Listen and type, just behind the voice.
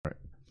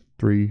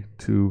3,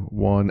 2,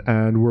 1,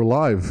 and we're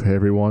live. Hey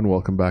everyone,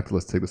 welcome back to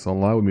Let's Take This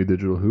Online with me,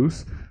 Digital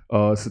Hoos.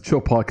 It's a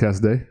chill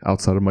podcast day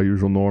outside of my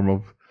usual norm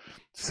of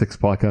 6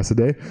 podcasts a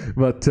day.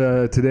 But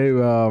today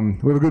we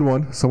have a good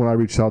one. Someone I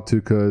reached out to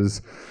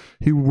because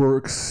he's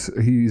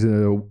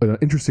in an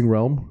interesting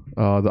realm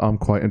that I'm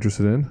quite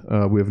interested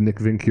in. We have Nick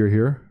Vinckier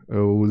here.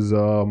 Who's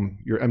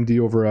your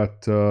MD over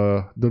at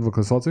Duval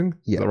Consulting?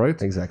 Yeah, is that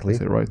right? Exactly. I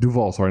say it right.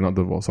 Duval, sorry, not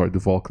Duval. Sorry,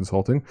 Duval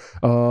Consulting.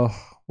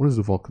 What does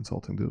Duval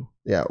Consulting do?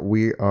 Yeah,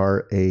 we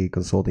are a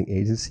consulting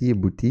agency, a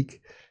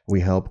boutique.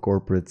 We help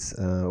corporates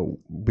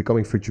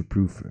becoming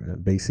future-proof,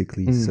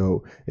 basically.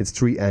 So it's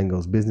 3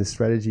 angles: business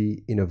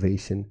strategy,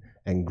 innovation,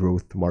 and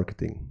growth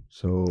marketing.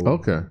 So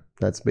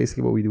that's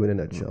basically what we do in a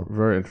nutshell.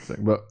 Very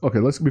interesting. But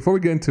okay, before we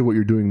get into what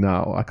you're doing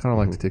now, I kind of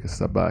like to take a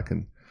step back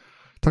and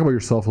talk about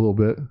yourself a little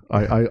bit.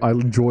 I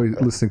enjoy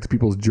listening to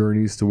people's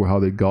journeys to how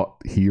they got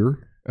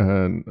here,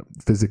 and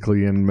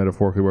physically and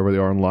metaphorically wherever they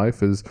are in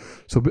life. Let's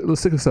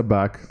take a step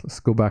back. Let's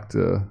go back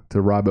to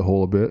rabbit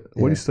hole a bit.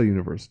 What do you study at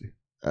university?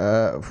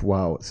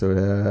 Wow. So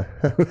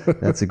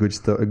that's a good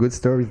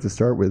story to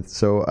start with.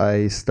 So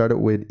I started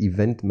with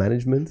event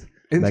management.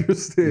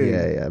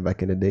 Interesting.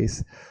 Back in the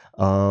days.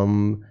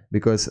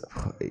 Because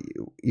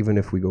even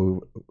if we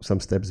go some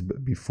steps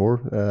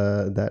before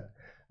that,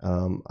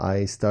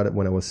 I started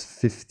when I was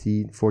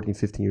 14,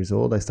 15 years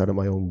old. I started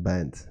my own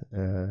band.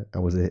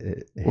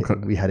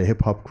 We had a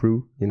hip hop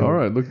crew, you know. All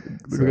right, look,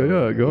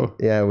 go.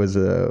 Yeah, it was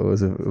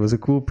a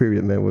cool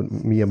period, man. With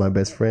me and my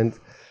best friend,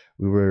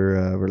 we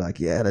were like,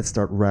 yeah, let's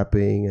start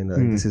rapping,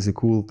 and this is a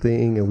cool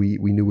thing. And we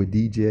knew a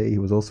DJ. He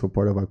was also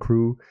part of our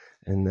crew.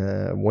 And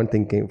one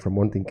thing came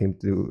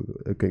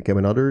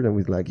another, and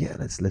we were like, yeah,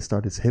 let's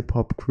start this hip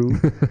hop crew.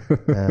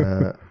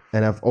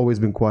 And I've always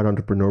been quite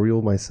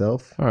entrepreneurial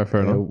myself. All right,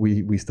 fair enough.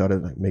 We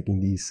started like making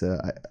these.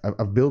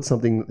 I've built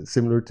something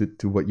similar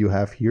to what you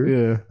have here.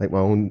 Yeah, like my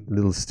own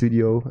little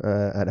studio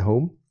at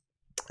home.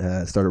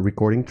 Started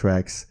recording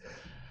tracks,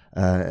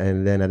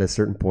 and then at a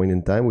certain point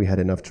in time, we had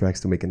enough tracks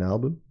to make an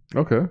album.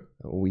 Okay.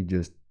 We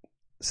just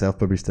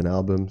self-published an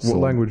album. What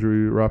language were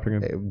you rapping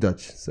in?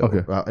 Dutch. So,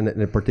 okay. And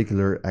in a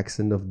particular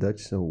accent of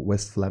Dutch, so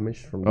West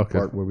Flemish, from the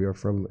part where we are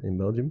from in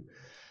Belgium.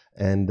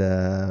 And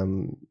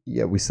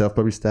we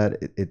self-published that.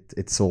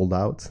 It sold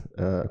out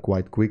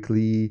quite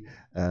quickly.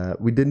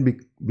 We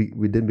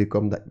didn't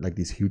become like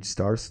these huge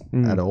stars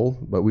at all,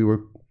 but we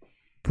were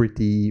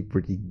pretty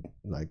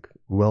like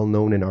well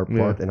known in our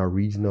part in our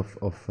region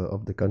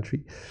of the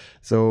country.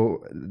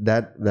 So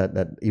that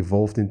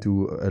evolved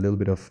into a little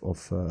bit of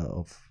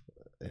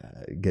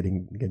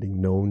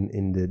getting known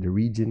in the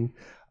region,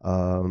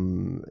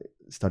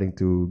 starting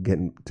to get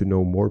to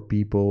know more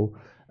people,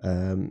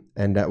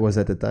 and that was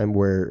at the time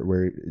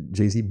where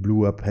Jay-Z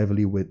blew up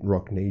heavily with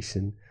Rock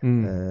Nation.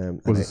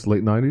 Was this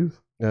late 90s?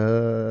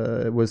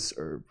 It was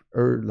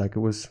it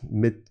was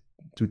mid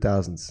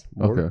 2000s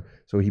more. Okay.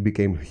 So he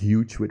became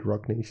huge with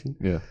Rock Nation.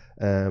 Yeah.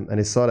 And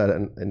I saw that,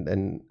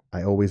 and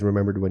I always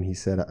remembered when he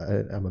said,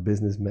 "I'm a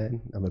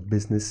businessman. I'm a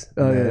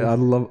businessman." Yeah,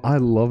 I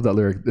love that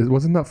lyric.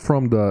 Wasn't that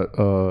from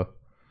the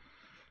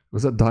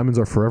was that Diamonds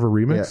Are Forever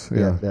remix?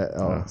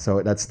 Yeah.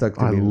 So that stuck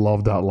to me. I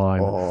love that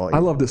line. Oh, I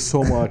loved it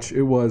so much.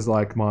 It was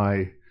like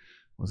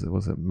was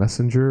it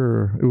Messenger?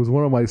 Or it was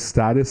one of my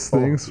status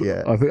things.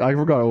 Yeah. I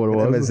forgot what it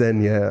was.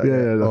 MSN,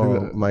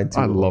 Yeah. Mine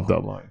too. I love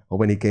that line.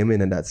 When he came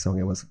in that song,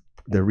 it was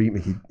the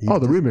remix.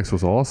 The remix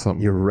was awesome.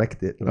 You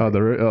wrecked it. I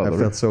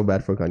felt so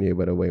bad for Kanye,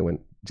 by the way, when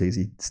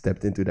Jay-Z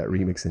stepped into that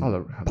remix. And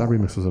that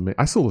remix was amazing.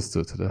 I still listen to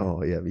it today.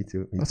 Oh yeah, me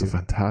too. That's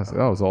fantastic.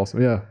 That was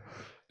awesome. Yeah.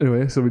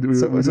 Anyway, so we do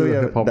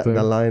the hip hop thing.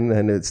 The line,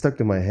 and it stuck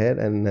to my head.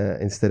 And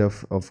instead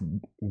of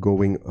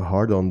going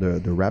hard on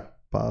the rap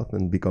path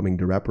and becoming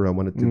the rapper, I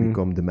wanted to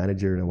become the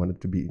manager, and I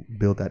wanted to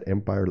build that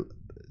empire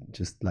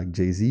just like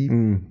Jay-Z.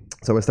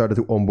 So I started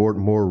to onboard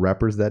more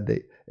rappers that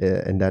day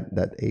and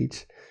that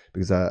age,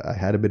 because I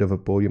had a bit of a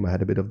podium, I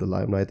had a bit of the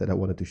limelight that I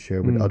wanted to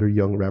share with other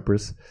young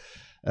rappers.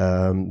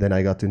 Then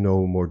I got to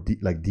know more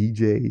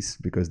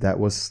DJs, because that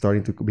was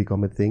starting to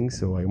become a thing.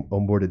 So I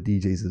onboarded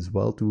DJs as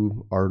well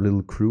to our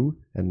little crew,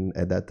 and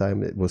at that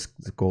time it was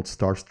called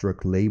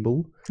Starstruck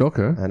Label.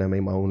 Okay. And I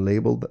made my own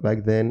label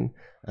back then.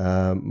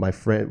 My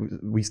friend,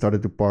 we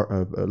started to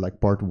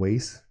part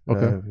ways.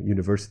 Okay.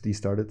 University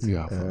started.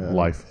 Yeah,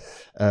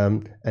 life.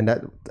 And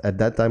that at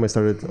that time I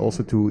started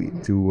also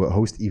to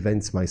host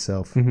events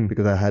myself,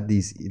 because I had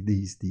these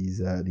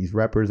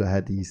rappers, I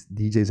had these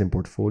DJs in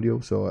portfolio.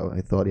 So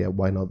I thought,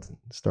 why not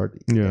start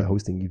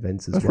hosting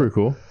events as well. That's pretty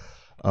cool.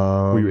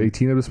 Were you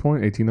 18 at this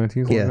point? 18,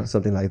 19?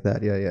 Something like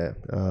that. Yeah.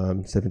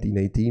 17,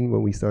 18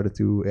 when we started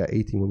to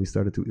 18 when we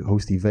started to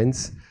host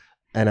events.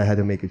 And I had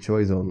to make a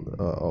choice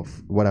of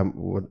what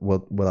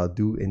I'll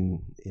do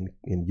in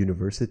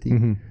university.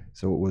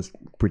 So it was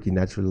pretty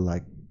natural.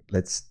 Like,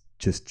 let's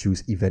just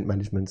choose event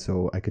management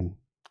so I can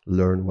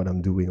learn what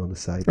I'm doing on the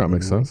side. That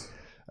makes sense.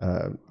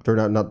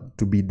 Turned out not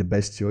to be the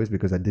best choice,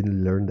 because I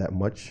didn't learn that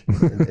much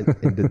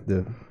in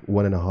the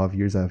 1.5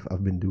 years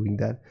I've been doing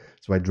that.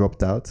 So I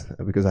dropped out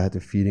because I had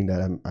the feeling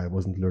that I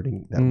wasn't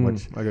learning that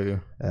much. I got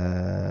you.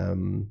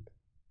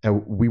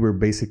 and we were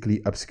basically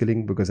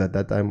upskilling because at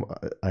that time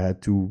I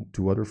had two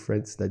other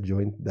friends that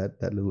joined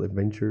that little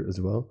adventure as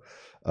well.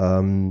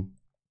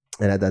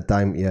 And at that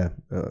time,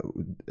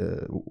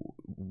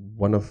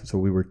 so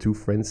we were two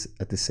friends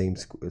at the same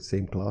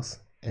class,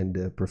 and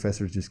the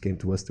professors just came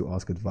to us to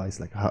ask advice,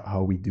 like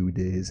how we do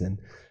this. And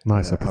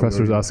nice, a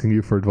professor's asking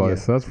you for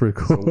advice. That's pretty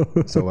cool.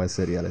 So I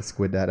said, let's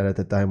quit that. And at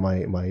the time,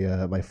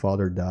 my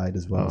father died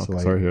as well, so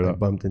I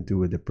bumped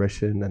into a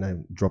depression, and I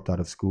dropped out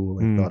of school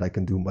and thought I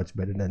can do much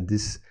better than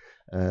this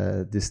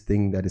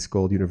thing that is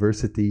called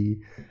university.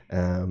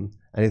 And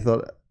I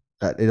thought.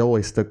 It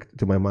always stuck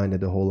to my mind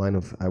that the whole line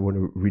of I want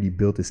to really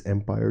build this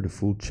empire, the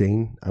full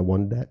chain. I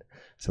want that.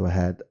 So I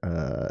had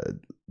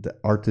the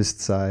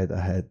artist side, I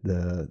had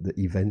the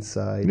event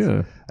side.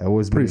 Yeah, I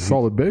was pretty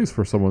solid base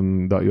for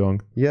someone that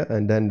young. Yeah,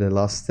 and then the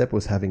last step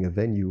was having a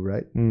venue,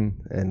 right?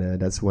 And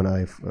that's when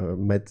I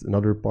met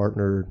another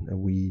partner,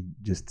 and we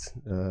just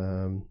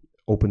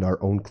opened our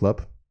own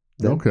club.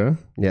 Then. Okay.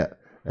 Yeah,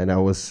 and I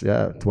was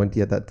 20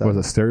 at that time. Was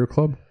it a stereo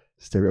club?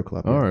 Stereo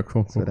club. All right,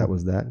 cool. So that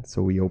was that.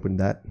 So we opened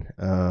that.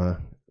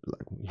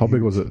 How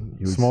big was it?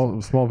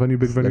 Small venue,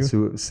 big venue?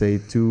 Let's say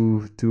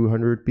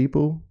 200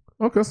 people.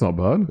 Okay, that's not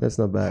bad. That's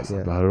not bad. That's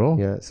not bad at all.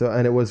 Yeah. So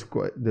and it was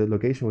the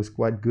location was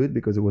quite good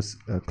because it was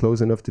close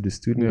enough to the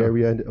student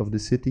area of the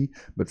city,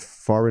 but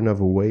far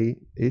enough away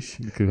ish.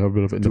 You could have a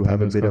bit of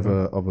independence. To have a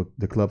bit of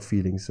the club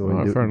feeling. So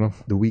fair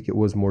enough. The week it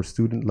was more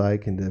student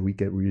like, and the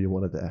weekend we really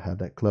wanted to have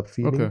that club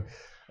feeling. Okay.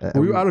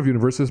 Were you out of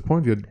university at this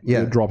point? You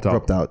dropped out.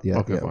 Dropped out. Yeah.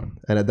 Okay, fine.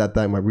 And at that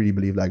time, I really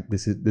believed like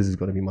this is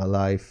going to be my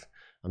life.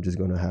 I'm just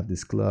going to have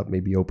this club,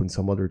 maybe open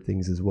some other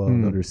things as well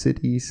in other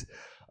cities.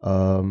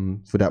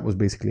 So that was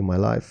basically my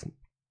life.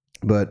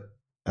 But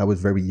I was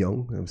very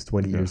young. I was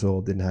 20 years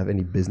old. Didn't have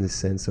any business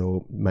sense.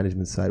 So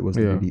management side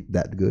wasn't really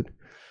that good.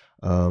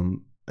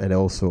 And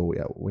also,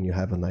 when you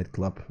have a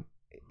nightclub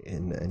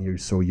and you're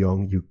so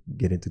young, you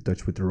get into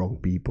touch with the wrong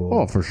people.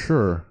 Oh, for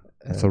sure.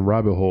 It's a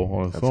rabbit hole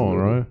on its own,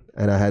 right?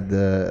 And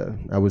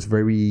I was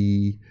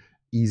very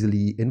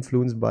easily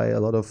influenced by a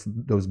lot of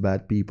those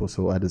bad people.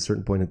 So at a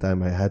certain point in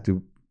time, I had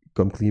to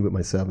come clean with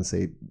myself and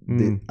say,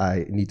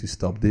 I need to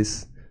stop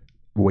this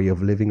way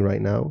of living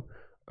right now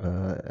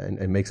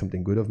and make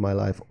something good of my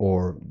life,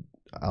 or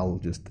I'll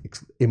just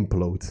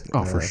implode.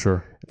 For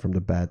sure. From the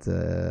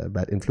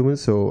bad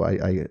influence. So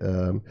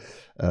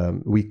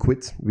we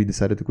quit. We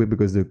decided to quit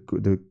because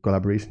the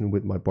collaboration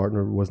with my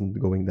partner wasn't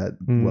going that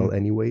well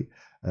anyway.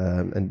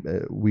 And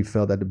we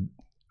felt that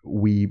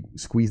we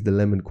squeezed the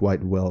lemon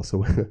quite well.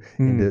 So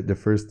in the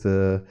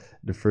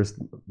first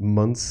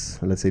months,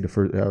 let's say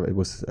it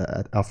was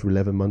after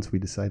 11 months, we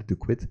decided to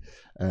quit.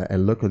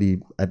 And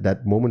luckily, at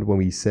that moment when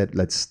we said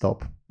let's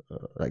stop,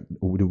 like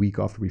the week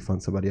after, we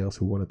found somebody else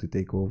who wanted to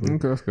take over.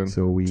 Okay, that's good.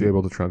 So we were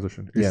able to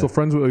transition. Are you still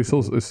friends with? Are you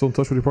still in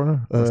touch with your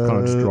partner? It's kind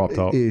of just dropped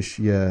out. Ish,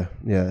 yeah.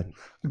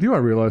 I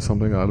realized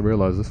something. I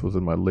realized this was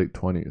in my late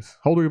 20s.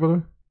 How old are you, by the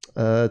way?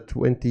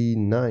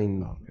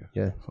 29. Oh, okay.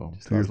 Yeah. So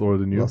 2 years older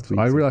than you. So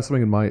I realized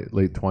something in my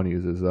late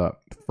 20s is that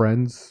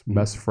friends,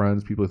 best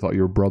friends, people who thought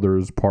you were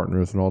brothers,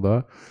 partners, and all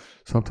that,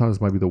 sometimes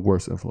might be the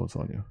worst influence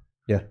on you.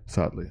 Yeah.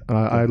 Sadly. And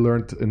I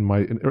learned in my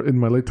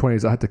late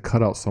 20s, I had to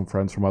cut out some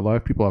friends from my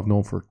life, people I've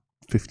known for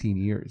 15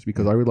 years,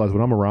 because I realized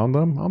when I'm around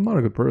them, I'm not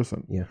a good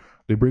person. Yeah.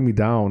 They bring me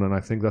down, and I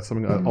think that's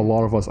something a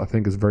lot of us, I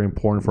think, is very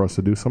important for us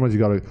to do. Sometimes you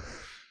got to...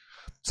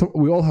 So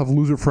we all have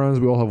loser friends.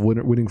 We all have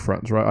winning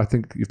friends, right? I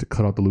think you have to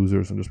cut out the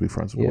losers and just be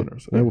friends with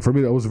winners. And for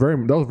me, that was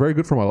very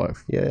good for my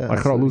life. Yeah, I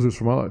cut out losers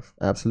from my life.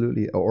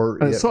 Absolutely.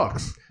 It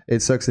sucks.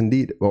 It sucks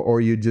indeed. Or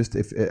you just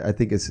I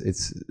think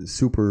it's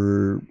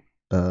super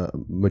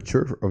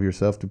mature of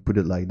yourself to put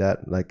it like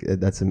that. Like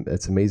that's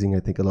amazing.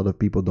 I think a lot of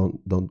people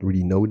don't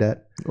really know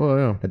that. Well,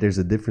 yeah. That there's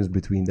a difference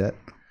between that.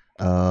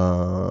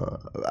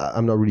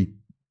 I'm not really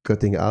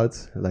cutting out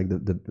like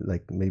the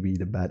maybe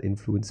the bad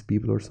influence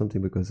people or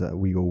something, because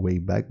we go way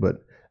back, but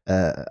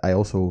I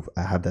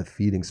have that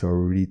feeling, so I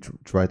really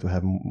try to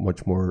have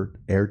much more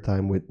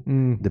airtime with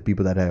the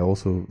people that I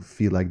also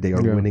feel like they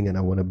are winning, and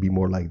I want to be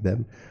more like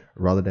them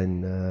rather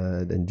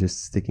than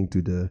just sticking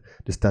to the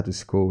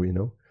status quo, you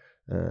know.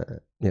 I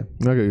get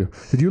you.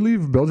 Did you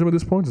leave Belgium at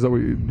this point? Is that what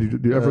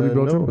did you ever leave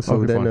Belgium?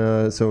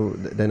 No. So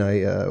then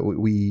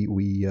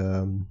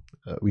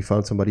we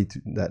found somebody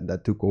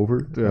that took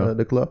over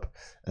the club.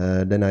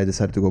 Then I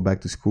decided to go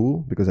back to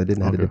school because I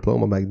didn't have a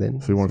diploma back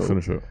then. So you want to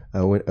finish it?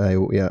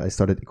 I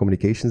started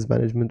communications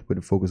management with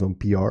a focus on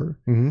PR.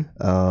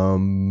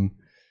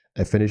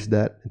 I finished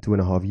that in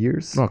 2.5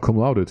 years. Oh, cum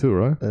laude too,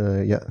 right?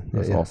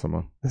 That's awesome,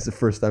 man. It's the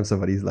first time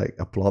somebody's like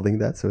applauding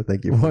that, so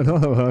thank you. Why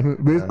not,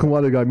 man? Cum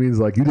laude guy means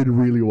like you did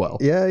really well.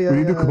 Yeah. When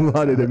you do cum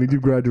laude, that means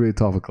you graduated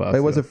top of class. It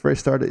was a fresh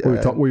start.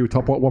 Were you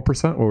top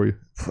 1%, or were you?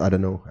 I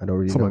don't know. I don't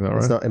really Something know. like that,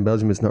 right? It's not, in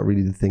Belgium, it's not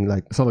really the thing.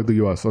 Like it's not like the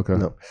US. Okay.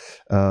 No.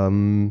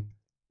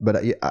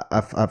 But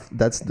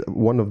that's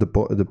one of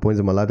the points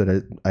in my life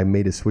that I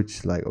made a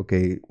switch. Like,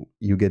 okay,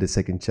 you get a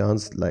second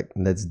chance. Like,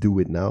 let's do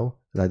it now.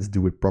 Let's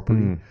do it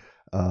properly.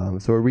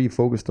 So I really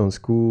focused on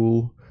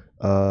school,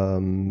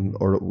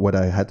 or what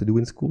I had to do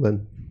in school,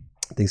 and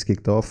things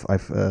kicked off.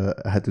 I've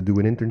had to do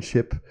an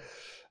internship.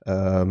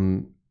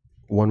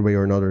 One way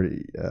or another,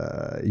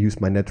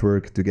 used my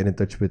network to get in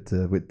touch with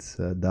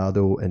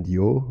Dado and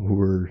Yo, who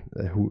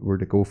were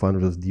the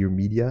co-founders of Dear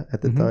Media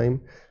at the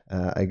time.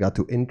 I got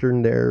to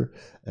intern there.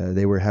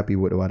 They were happy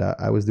with what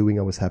I was doing.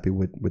 I was happy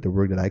with the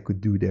work that I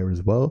could do there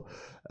as well.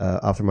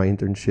 After my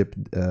internship,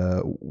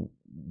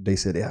 they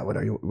said, "Yeah, what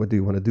do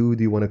you want to do?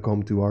 Do you want to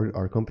come to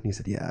our company?" I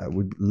said, "Yeah, I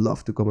would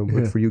love to come and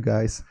work for you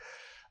guys."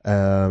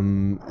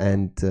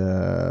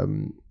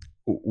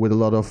 With a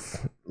lot of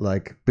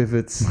like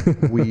pivots,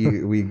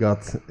 we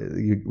got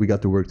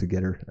to work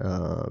together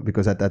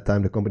because at that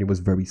time the company was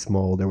very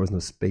small. There was no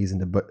space in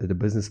the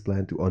business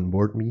plan to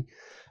onboard me.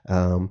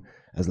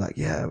 I was like,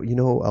 yeah,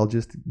 I'll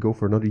just go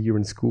for another year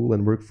in school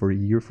and work for a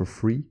year for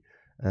free.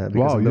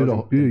 Wow, you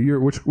did a year.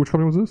 Which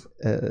company was this?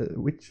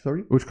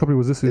 Which company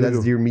was this? That's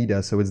Dear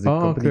Media. So it's the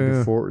company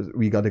before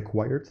we got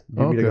acquired.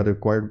 Dear Media got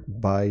acquired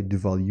by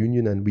Duval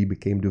Union, and we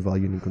became Duval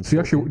Union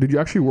Consulting. So did you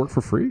actually work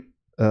for free?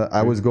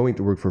 I was going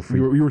to work for free.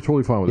 You were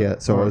totally fine with it. Yeah,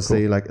 so I would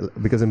say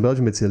because in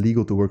Belgium it's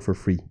illegal to work for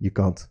free. You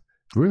can't.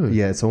 Really?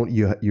 Yeah, so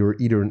you're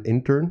either an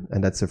intern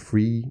and that's a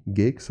free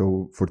gig.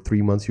 So for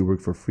 3 months you work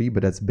for free,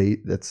 but that's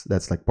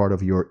like part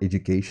of your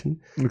education.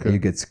 Okay. And you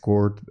get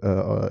scored.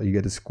 You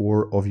get a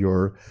score of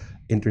your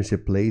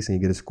internship place, and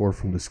you get a score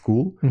from the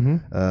school.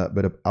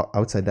 But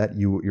outside that,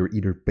 you're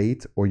either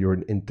paid or you're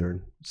an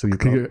intern. So you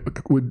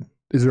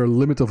is there a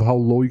limit of how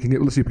low you can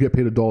get? Let's say you get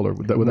paid $1.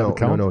 Would that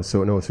count? No.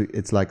 So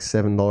it's like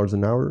 $7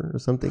 an hour or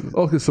something.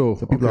 Okay, so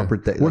people are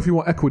protected. What if you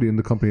want equity in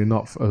the company and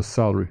not a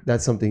salary?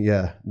 That's something.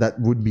 Yeah, that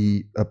would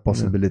be a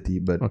possibility.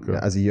 But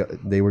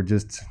they were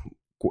just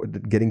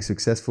getting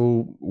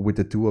successful with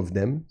the two of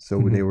them. So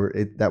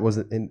that was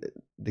in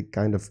the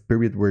kind of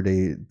period where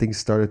things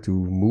started to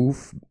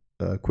move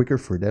quicker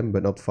for them,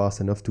 but not fast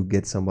enough to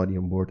get somebody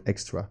on board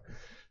extra.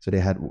 So they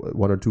had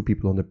 1 or 2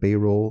 people on the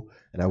payroll,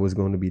 and I was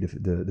going to be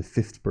the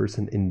fifth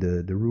person in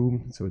the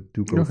room. So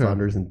 2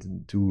 co-founders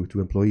and two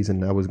employees,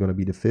 and I was going to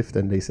be the fifth.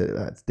 And they said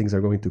things are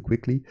going too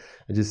quickly.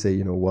 I just say,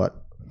 you know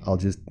what? I'll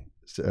just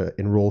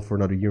enroll for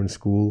another year in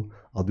school.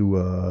 I'll do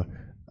a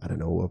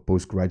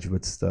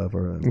postgraduate stuff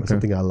or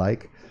something I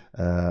like.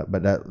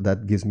 But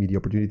that gives me the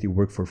opportunity to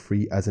work for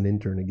free as an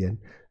intern again.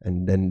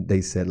 And then they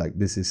said like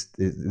this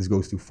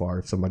goes too far.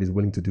 If somebody's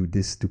willing to do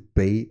this to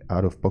pay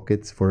out of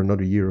pockets for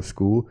another year of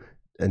school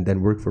and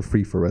then work for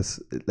free for us,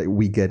 like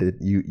we get it.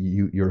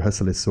 Your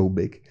hustle is so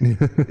big,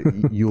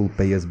 you'll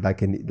pay us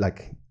back, and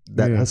like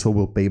that hustle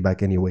will pay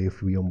back anyway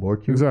if we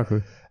onboard you.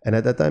 Exactly. And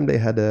at that time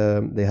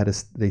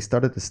they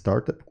started a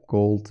startup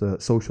called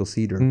Social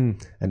Cedar,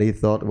 and they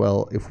thought,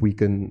 well, if we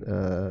can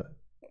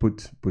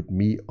put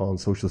me on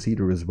Social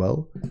Cedar as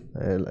well,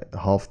 like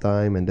half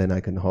time, and then I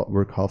can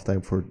work half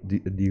time for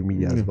Dear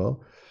Media as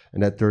well.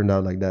 And that turned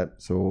out like that.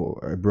 So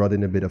I brought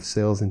in a bit of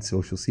sales in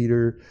Social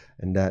Cedar,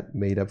 and that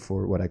made up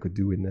for what I could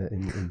do in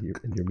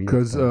Dear Media.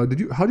 Because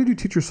how did you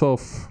teach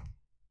yourself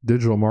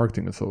digital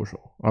marketing and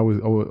social?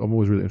 I'm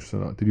always really interested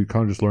in that. Did you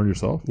kind of just learn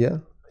yourself? Yeah.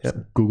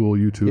 Google,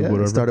 YouTube,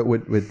 whatever. I started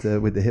with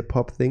the hip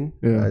hop thing.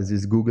 I was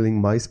just Googling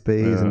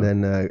MySpace, and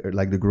then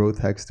like the growth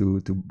hacks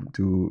to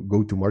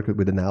go to market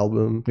with an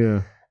album.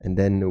 Yeah. And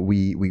then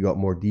we got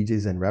more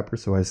DJs and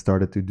rappers, so I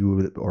started to do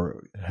it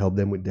or help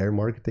them with their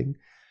marketing.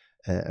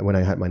 When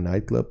I had my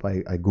nightclub,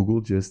 I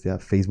Googled just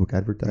Facebook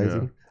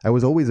advertising. Yeah. I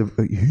was always a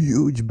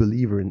huge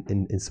believer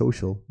in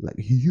social, like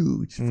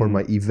huge for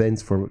my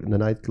events, for the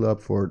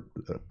nightclub, for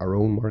our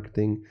own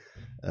marketing.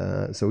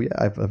 So yeah,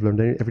 I've learned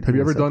everything. Have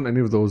you ever done any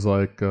of those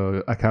like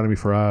Academy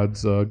for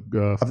Ads,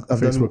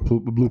 Facebook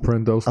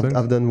Blueprint, those things?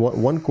 I've done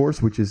one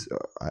course, which is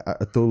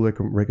a total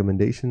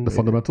recommendation. The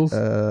fundamentals?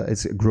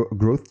 It's a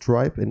Growth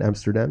Tribe in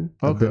Amsterdam.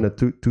 Okay. I've done a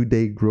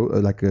 2-day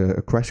like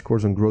a crash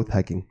course on growth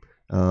hacking,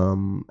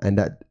 and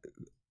that.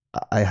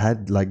 I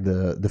had like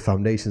the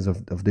foundations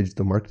of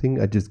digital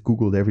marketing. I just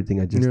Googled everything.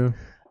 I just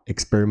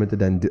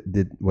experimented and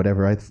did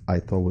whatever I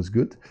thought was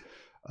good.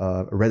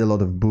 Read a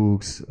lot of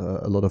books,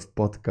 a lot of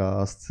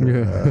podcasts,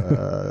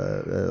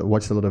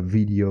 watched a lot of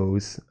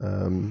videos.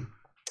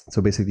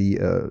 So basically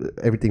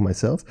everything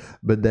myself.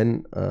 But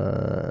then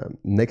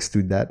next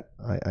to that,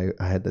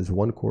 I had this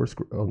one course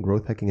on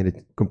growth hacking, and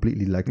it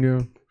completely like...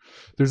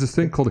 There's this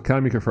thing called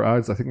Academy for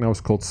Ads. I think now it's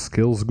called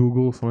Skills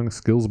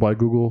by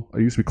Google.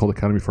 It used to be called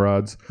Academy for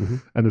Ads.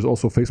 And there's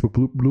also Facebook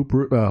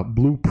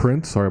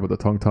Blueprint. Sorry about the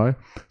tongue tie.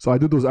 So I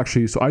do those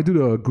actually. So I do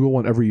the Google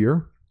one every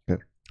year.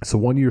 It's a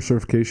 1-year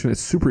certification.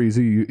 It's super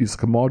easy. It's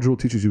like a module,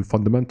 teaches you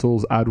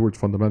fundamentals, AdWords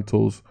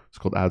fundamentals. It's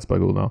called Ads by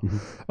Google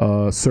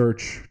now.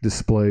 Search,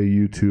 display,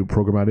 YouTube,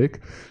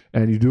 programmatic.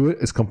 And you do it.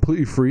 It's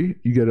completely free.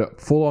 You get a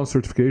full-on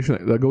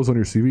certification that goes on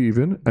your CV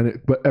even.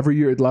 But every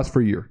year, it lasts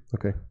for a year.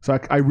 Okay. So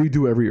I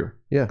redo every year.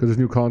 Yeah. Because there's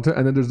new content.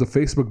 And then there's the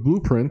Facebook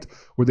Blueprint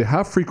where they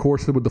have free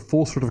courses, but the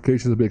full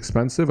certification is a bit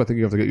expensive. I think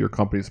you have to get your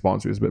company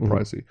sponsor. It's a bit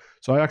pricey.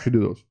 So I actually do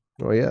those.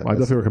 Oh yeah, I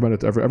definitely recommend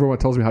it to everyone.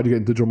 Tells me how do you get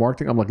in digital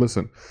marketing. I'm like,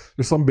 listen,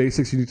 there's some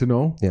basics you need to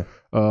know. Yeah.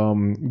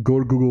 Go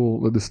to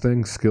Google this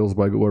thing, Skills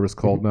by Google, whatever it's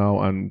called now,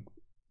 and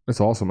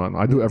it's awesome, man.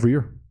 I do it every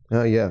year.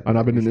 Yeah. And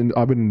I've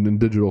been in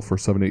digital for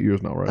 7-8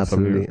 years now, right?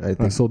 Absolutely. I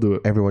think I still do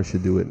it. everyone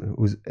should do it.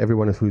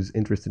 Everyone who's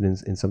interested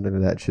in something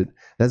like that should.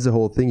 That's the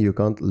whole thing. You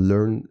can't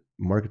learn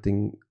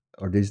marketing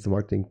or digital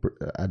marketing,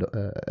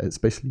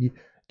 especially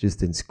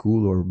just in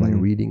school or by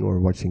reading or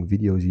watching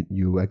videos.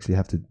 You actually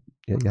have to.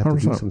 Yeah, you have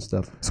to do some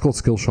stuff. It's called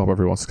Skillshop,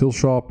 everyone.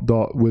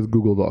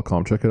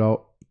 Skillshop.withgoogle.com. Check it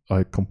out.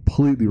 I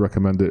completely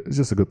recommend it. It's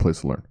just a good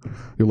place to learn.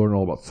 You'll learn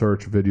all about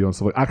search, video, and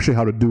stuff like actually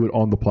how to do it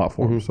on the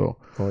platform. So,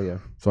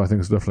 so I think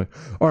it's definitely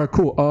all right.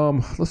 Cool.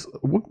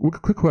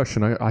 Quick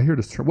question. I hear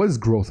this term. What is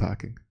growth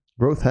hacking?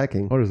 Growth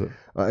hacking. What is it?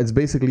 It's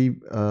basically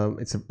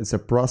it's a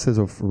process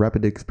of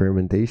rapid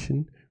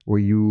experimentation where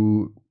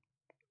you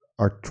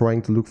are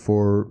trying to look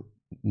for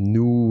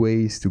new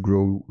ways to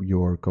grow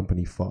your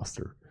company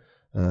faster.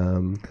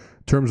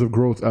 Terms of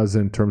growth, as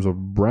in terms of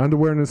brand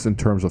awareness, in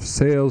terms of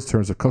sales,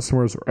 terms of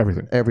customers, or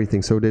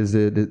everything. So there's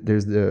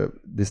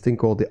this thing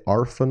called the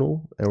R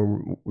funnel,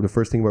 and the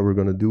first thing what we're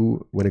going to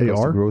do when it comes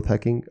to growth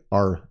hacking,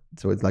 R.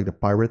 So it's like the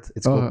pirate.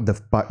 It's called the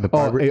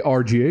pirate.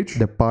 ARGH.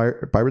 The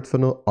pirate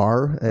funnel,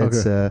 R.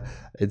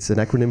 It's an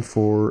acronym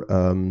for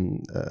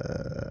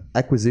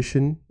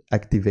acquisition,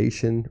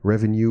 activation,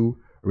 revenue,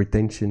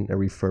 retention, and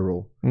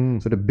referral.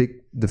 So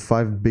the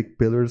 5 big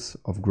pillars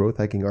of growth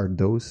hacking are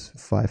those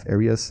 5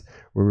 areas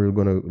where we're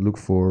going to look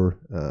for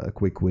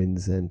quick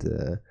wins and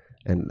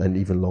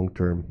even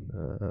long-term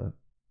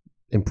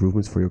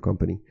improvements for your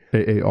company.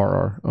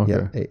 AARR. Okay.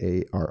 Yeah,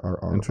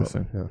 AARR.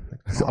 Interesting. Yeah.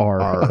 It's R.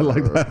 I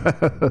like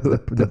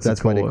that.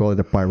 That's why they call it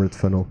the pirate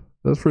funnel.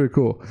 That's pretty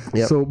cool.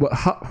 Yep. So, but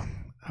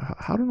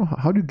how do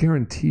you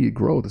guarantee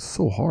growth? It's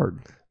so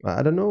hard.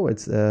 I don't know.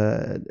 It's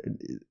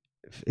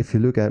if you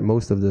look at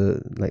most of the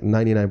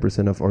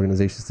 99% of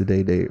organizations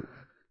today, they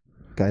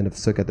kind of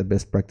suck at the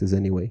best practice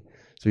anyway.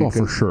 So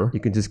for sure. You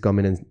can just come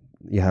in and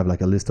you have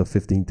a list of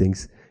 15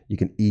 things you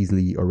can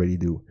easily already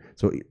do.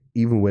 So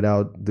even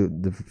without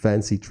the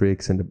fancy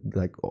tricks and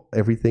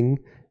everything,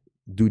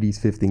 do these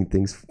 15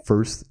 things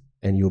first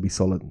and you'll be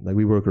solid.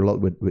 We work a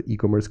lot with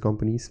e-commerce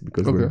companies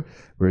because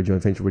we're a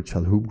joint venture with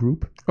Chalhoub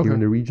Group here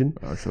in the region.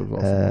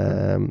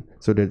 Awesome.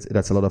 So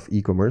that's a lot of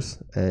e-commerce.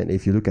 And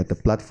if you look at the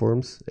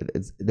platforms,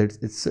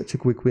 it's such a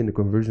quick win. The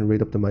conversion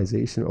rate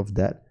optimization of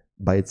that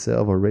by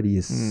itself already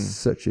is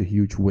such a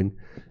huge win.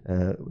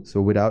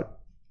 So without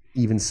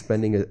even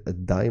spending a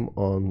dime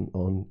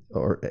on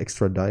or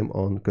extra dime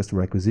on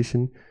customer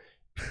acquisition,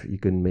 you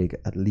can make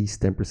at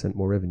least 10%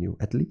 more revenue,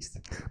 at least.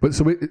 But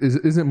so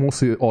is it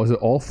mostly, is it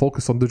all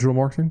focused on digital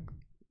marketing?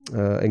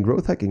 And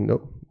growth hacking,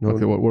 no.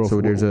 Okay, what else? So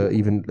there's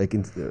even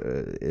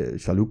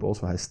Chalhoub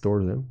also has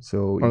stores there.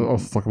 So I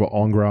also talk about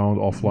on ground,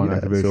 offline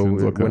activations.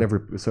 So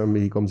whenever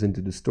somebody comes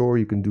into the store,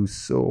 you can do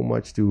so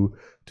much to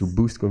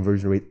boost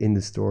conversion rate in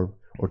the store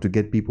or to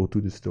get people to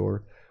the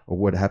store, or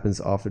what happens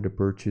after the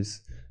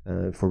purchase.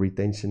 For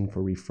retention,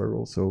 for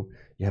referral, so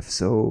you have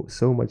so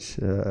much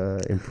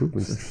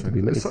improvements to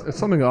be made. It's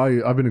something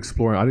I've been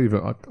exploring. I didn't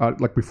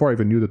even before I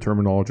even knew the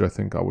terminology. I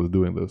think I was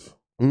doing this.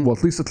 Well,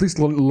 at least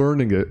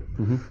learning it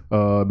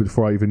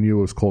before I even knew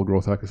it was called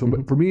growth hacking. So,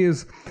 but for me I'm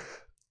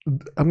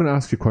going to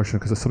ask you a question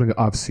because it's something that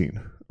I've seen.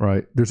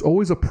 Right, there's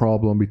always a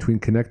problem between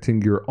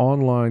connecting your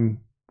online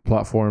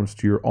platforms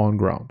to your on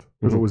ground.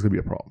 There's always going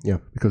to be a problem,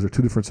 because they're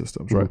 2 different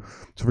systems, right?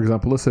 So, for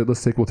example,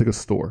 we'll take a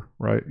store,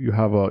 right? You'll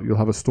have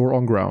a store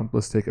on ground.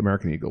 Let's take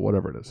American Eagle,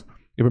 whatever it is.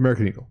 You have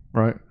American Eagle,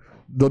 right?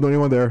 Don't know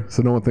anyone there,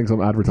 so no one thinks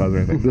I'm advertising or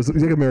anything. You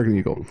take American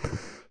Eagle.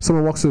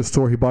 Someone walks to the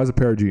store. He buys a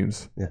pair of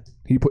jeans. Yeah.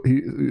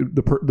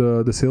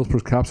 The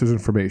salesperson captures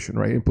information,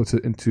 right? Inputs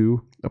it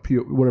into a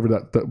whatever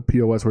the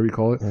POS, whatever you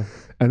call it,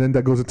 and then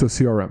that goes into a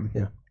CRM.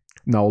 Yeah.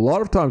 Now, a lot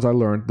of times I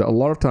learned that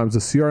the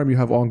CRM you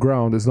have on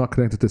ground is not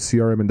connected to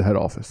CRM in the head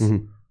office.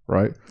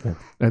 Right? Yeah.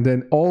 And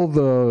then all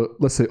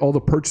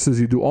the purchases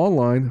you do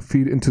online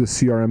feed into the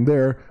CRM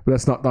there, but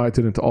that's not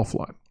connected into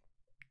offline.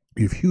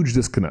 You have huge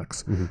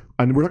disconnects.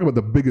 And we're talking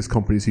about the biggest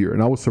companies here.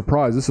 And I was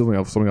surprised, this is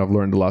something I've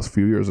learned the last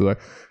few years, is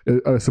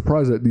I was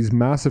surprised that these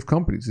massive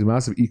companies, these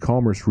massive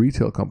e-commerce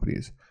retail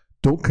companies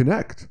don't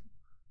connect.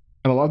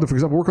 And a lot of them, for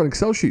example, work on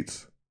Excel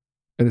sheets.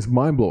 And it's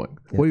mind-blowing.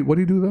 Yeah. What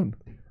do you do then?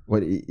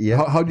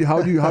 How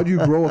do you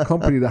grow a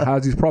company that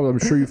has these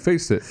problems? I'm sure you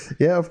faced it.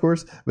 Yeah, of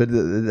course. But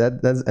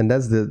that's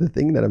the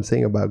thing that I'm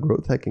saying about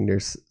growth hacking.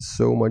 There's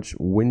so much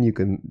win you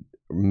can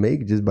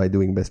make just by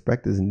doing best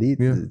practice. Indeed,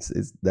 it's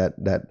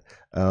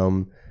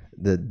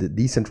the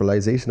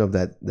decentralization of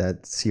that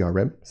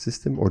CRM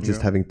system, or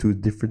just having 2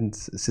 different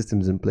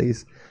systems in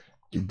place.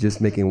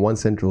 Just making one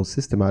central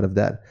system out of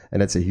that,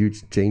 and that's a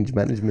huge change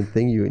management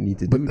thing you need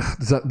to do. But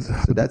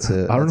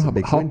I don't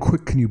know how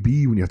quick can you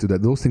be when you have to do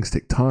that. Those things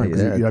take time.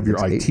 You have your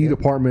IT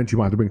department. You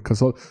might have to bring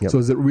consultants. So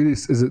is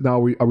it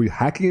now? Are we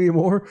hacking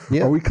anymore?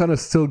 Yeah. Are we kind of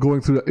still going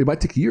through that? It might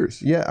take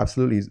years. Yeah,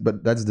 absolutely.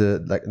 But that's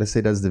let's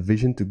say that's the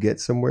vision to get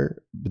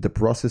somewhere. But the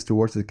process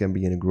towards it can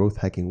be in a growth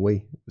hacking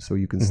way. So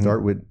you can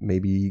start with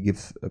maybe you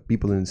give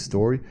people in the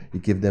store, you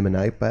give them an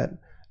iPad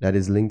that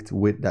is linked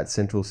with that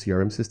central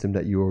CRM system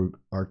that you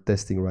are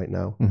testing right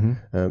now.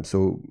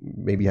 So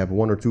maybe have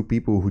 1 or 2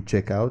 people who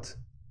check out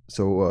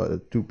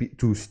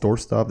two store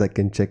staff that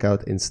can check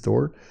out in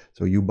store.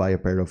 So you buy a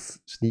pair of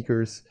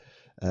sneakers.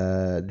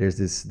 There's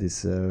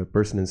this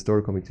person in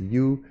store coming to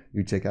you.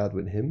 You check out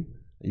with him.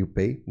 You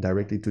pay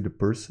directly to the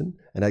person,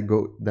 and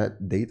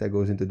that data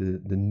goes into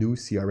the new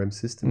CRM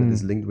system that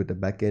is linked with the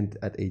backend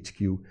at HQ.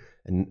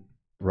 And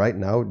right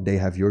now they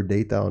have your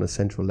data on a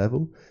central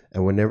level,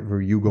 and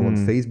whenever you go on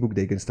Facebook,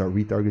 they can start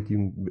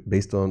retargeting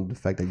based on the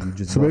fact that you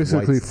just so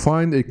basically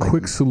find a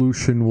quick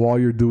solution while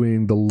you're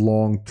doing the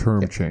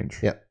long-term change.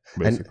 Yeah,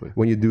 basically. And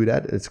when you do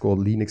that, it's called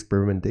lean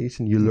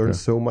experimentation. You learn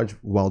so much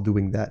while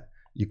doing that.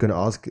 You can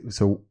ask,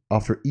 so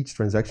after each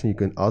transaction, you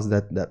can ask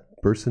that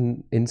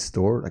person in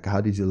store, like, how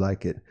did you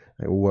like it?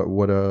 Like,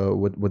 what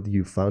do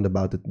you found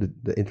about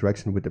the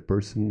interaction with the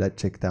person that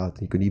checked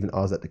out? You can even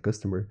ask that the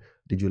customer,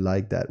 did you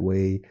like that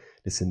way,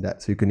 this and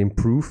that? So you can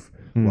improve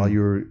while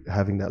you're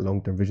having that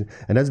long-term vision.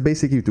 And that's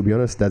basically, to be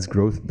honest, that's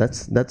growth.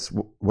 That's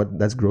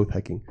growth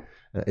hacking.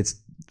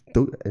 It's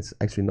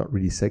actually not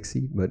really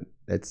sexy, but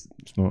it's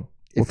not.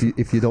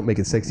 If you don't make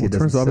it sexy, it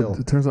doesn't sell.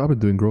 It turns out I've been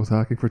doing growth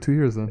hacking for 2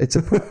 years then. It's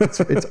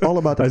all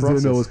about the process. I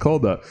didn't know it was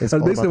called that. That's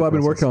basically what I've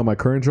been working on my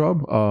current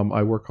job.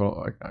 I work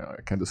on,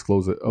 I can't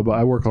disclose it, but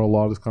I work on a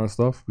lot of this kind of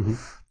stuff.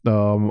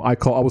 I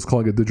was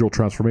calling it digital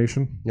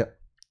transformation. Yeah.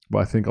 But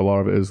I think a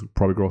lot of it is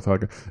probably growth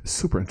hacking. It's a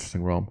super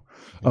interesting realm.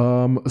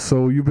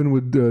 So you've been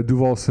with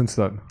Duval since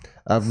then?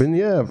 I've been,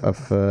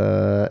 I've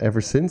ever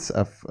since.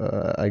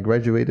 I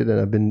graduated and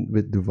I've been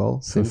with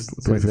Duval since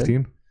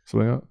 2015?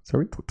 Something like that?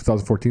 Sorry?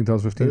 2014,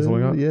 2015,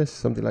 something like that? Yes,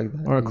 something like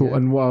that. All right, cool. Yeah.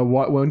 And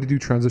when did you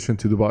transition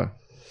to Dubai?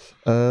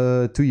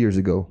 2 years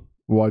ago.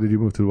 Why did you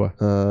move to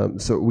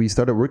Dubai? So we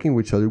started working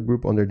with Chalup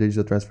Group on their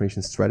digital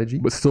transformation strategy.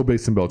 But still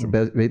based in Belgium?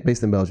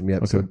 Based in Belgium, yeah.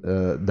 Okay.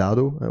 So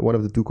Dado, one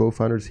of the two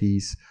co-founders,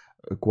 he's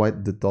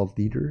quite the thought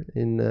leader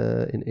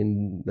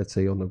in let's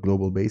say on a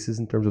global basis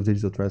in terms of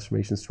digital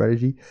transformation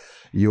strategy.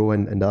 Yo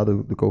and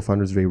Dado, the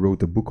co-founders, they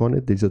wrote a book on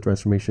it,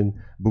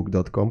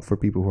 digitaltransformationbook.com, for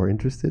people who are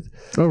interested.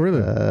 Oh,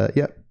 really?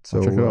 Yeah. So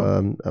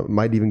I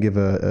might even give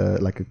a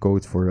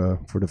code for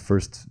the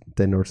first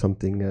 10 or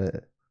something.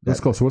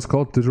 So what's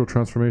called digital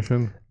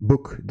transformation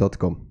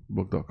book.com.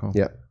 Book.com.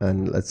 Yeah,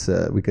 and let's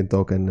we can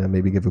talk and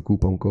maybe give a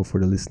coupon code for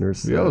the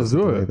listeners. Yeah, let's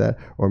do it. Like that,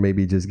 or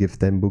maybe just give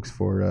 10 books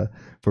for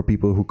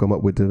people who come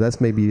up with that's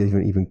maybe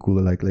even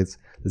cooler. Like let's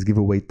give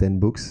away 10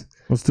 books.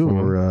 Let's do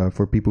it.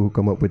 For people who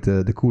come up with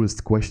the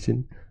coolest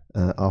question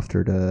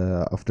after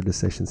the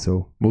session.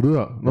 So we'll do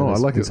that. No, I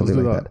like it. Let's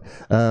do that.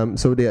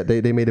 So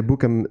they made a book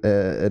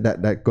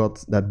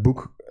that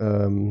book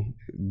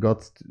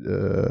got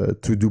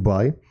to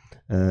Dubai.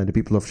 The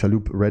people of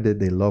Chalup read it,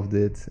 they loved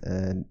it,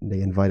 and they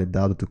invited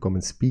Dado to come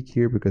and speak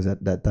here because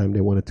at that time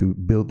they wanted to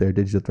build their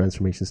digital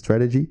transformation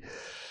strategy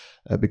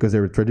because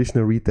they're a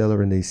traditional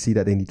retailer and they see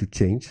that they need to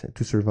change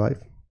to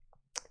survive.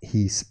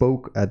 He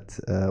spoke at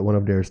one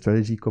of their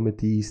strategy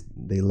committees.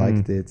 They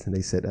liked it and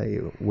they said, hey,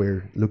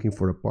 we're looking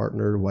for a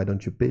partner. Why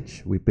don't you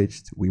pitch? We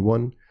pitched, we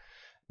won.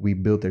 We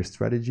built their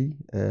strategy.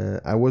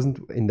 I wasn't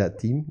in that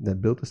team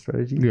that built the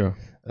strategy. Yeah.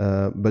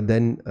 But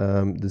then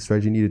the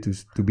strategy needed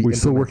to be. We're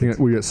still working.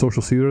 Were you at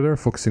Social Theater there,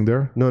 focusing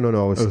there? No.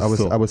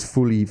 I was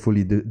fully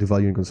the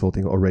value in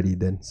consulting already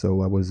then.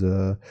 So I was.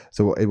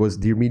 So it was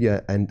Dear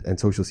Media and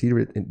Social Theater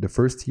in the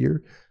first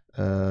year.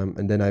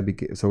 And then I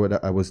became,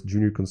 I was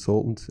junior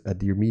consultant at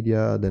Dear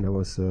Media. Then I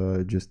was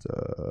just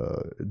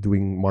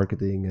doing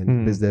marketing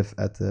and biz dev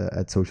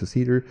at Social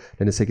Theater.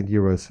 Then the second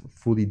year was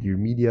fully Dear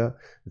Media.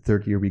 The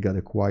third year we got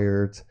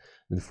acquired.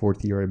 In the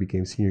fourth year I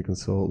became senior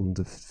consultant.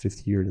 The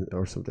fifth year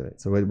or something.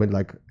 So it went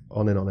like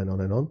on and on and on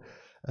and on.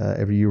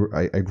 Every year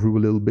I grew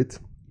a little bit.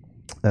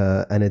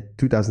 And in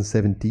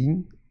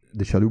 2017,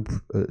 the Chalup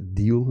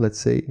deal,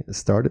 let's say,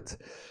 started.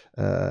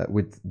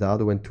 With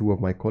Dado and two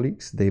of my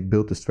colleagues. They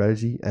built a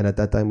strategy, and at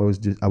that time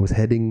I was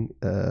heading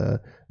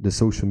the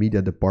social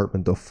media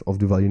department of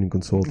Duval Union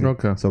Consulting.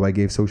 Okay. So I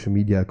gave social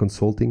media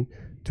consulting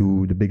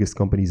to the biggest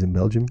companies in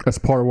Belgium. As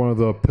part of one of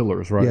the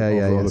pillars, right?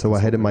 Yeah. So I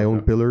headed my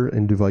own pillar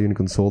in Duval Union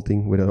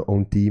Consulting with our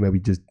own team, and we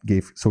just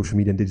gave social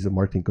media and digital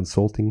marketing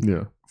consulting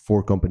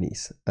for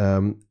companies.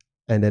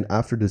 And then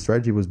after the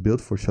strategy was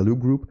built for Chalup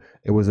Group,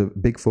 it was a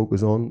big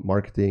focus on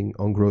marketing,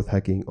 on growth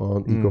hacking,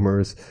 on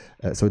e-commerce.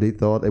 So they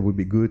thought it would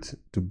be good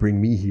to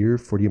bring me here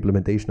for the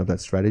implementation of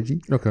that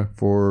strategy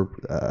for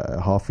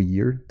half a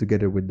year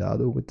together with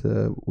Dado, with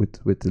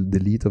the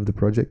lead of the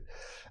project.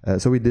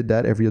 So we did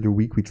that every other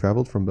week. We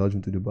traveled from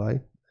Belgium to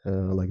Dubai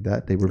like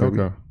that. They were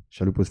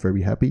Chalup was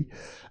very happy.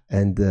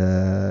 And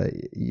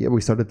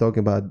we started talking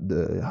about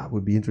it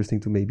would be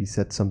interesting to maybe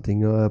set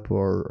something up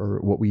or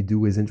what we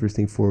do is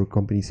interesting for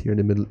companies here in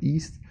the Middle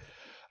East.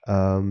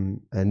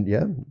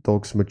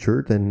 Talks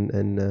matured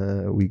and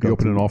we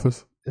opened an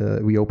office.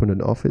 We opened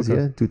an office,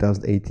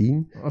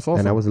 2018. That's awesome.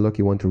 And I was the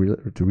lucky one to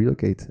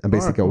relocate. And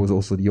basically, I was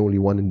also the only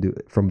one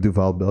from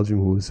Duval, Belgium,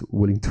 who was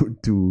willing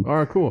to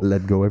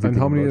let go everything.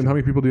 And how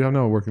many people do you have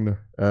now working there?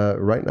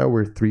 Right now,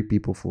 we're 3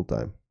 people full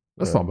time.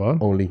 That's not bad.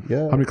 Only,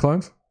 yeah. How many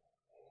clients?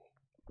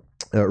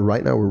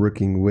 Right now, we're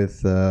working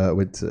with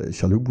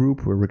Shaloub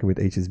Group. We're working with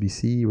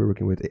HSBC. We're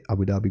working with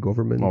Abu Dhabi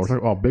government. We're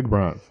talking big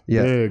brands.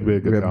 Yeah, big we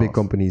have accounts. big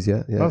companies.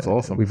 Yeah. That's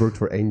awesome. We've worked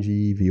for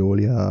Engie,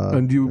 Veolia.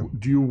 And do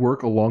you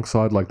work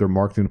alongside like their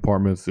marketing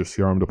departments, their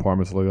CRM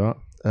departments, like that?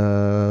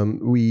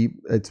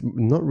 It's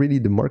not really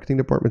the marketing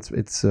departments.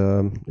 It's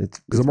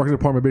because the marketing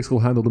department basically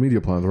will handle the media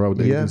plans, right, with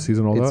the agencies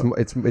and all that.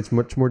 It's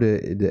much more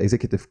the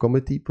executive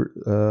committee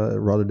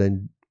rather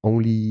than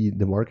only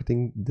the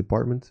marketing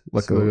department,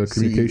 like the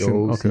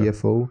communication,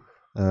 CEO,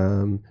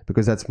 CFO,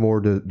 because that's more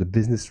the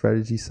business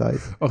strategy side.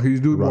 Okay, you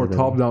do more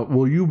top down.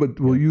 Will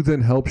you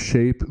then help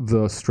shape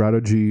the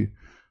strategy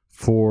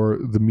for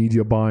the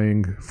media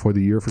buying for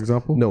the year, for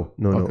example? No.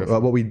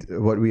 However,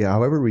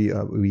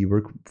 we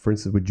work, for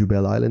instance, with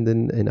Jubail Island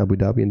in Abu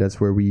Dhabi, and that's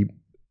where we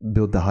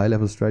build the high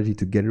level strategy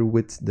together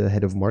with the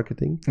head of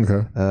marketing.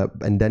 Okay.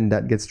 And then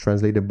that gets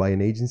translated by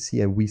an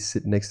agency, and we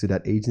sit next to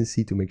that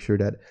agency to make sure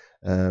that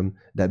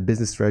that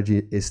business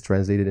strategy is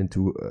translated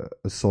into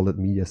a solid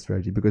media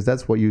strategy, because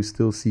that's what you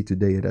still see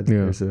today.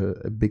 There's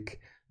a big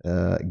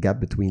gap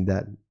between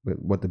that,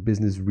 what the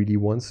business really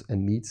wants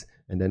and needs,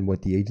 and then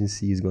what the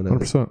agency is going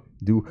to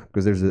do,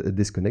 because there's a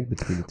disconnect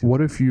between the two.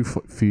 What if you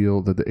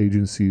feel that the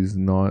agency is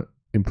not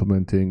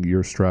implementing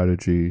your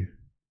strategy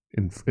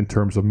in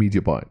terms of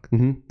media buying?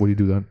 Mm-hmm. What do you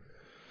do then?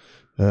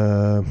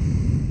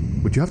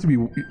 But you have to be,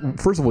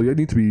 first of all, you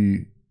need to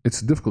be,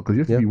 it's difficult because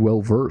you have to be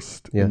well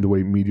versed in the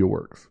way media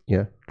works.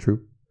 Yeah, true.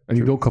 And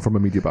you don't come from a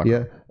media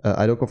background. Yeah,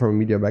 I don't come from a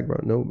media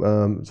background,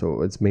 no.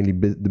 So it's mainly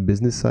the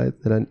business side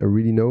that I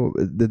really know.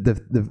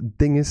 The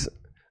thing is,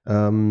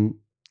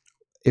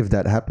 if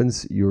that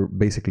happens, you're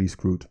basically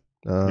screwed.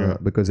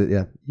 Because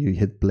you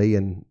hit play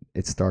and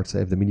it starts.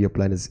 If the media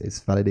plan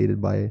is validated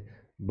by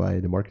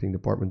the marketing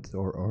department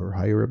or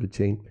higher up the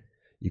chain,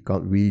 you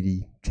can't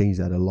really change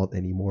that a lot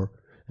anymore.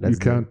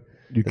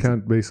 You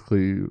can't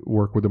basically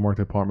work with the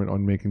marketing department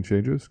on making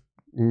changes.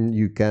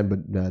 You can, but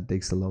it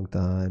takes a long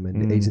time.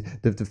 And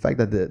the fact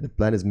that the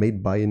plan is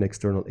made by an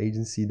external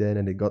agency then,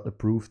 and it got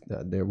approved,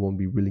 they won't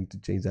be willing to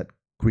change that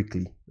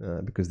quickly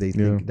because they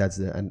think that's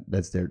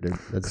their.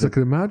 Because I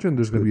can imagine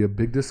there's going to be a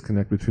big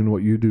disconnect between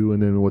what you do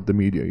and then what the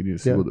media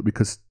agency will do,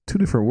 because two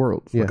different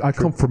worlds. Like I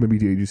come from a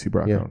media agency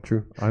background. Yeah,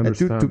 true. I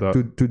understand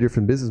that. Two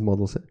different business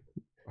models.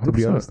 To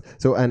be honest,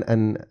 so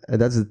and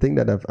that's the thing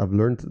that I've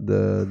learned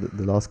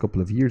the last couple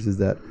of years is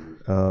that,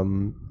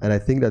 and I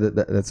think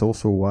that's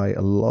also why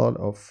a lot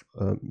of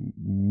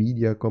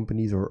media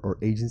companies or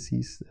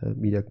agencies,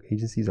 media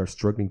agencies are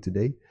struggling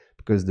today,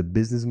 because the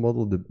business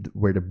model,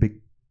 where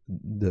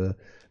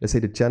let's say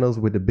the channels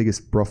with the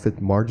biggest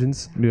profit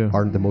margins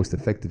aren't the most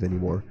effective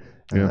anymore,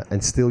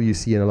 and still you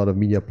see in a lot of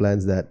media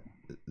plans that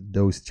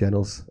those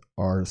channels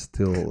are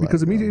still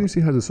because the media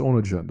agency has its own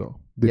agenda.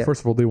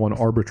 First of all, they want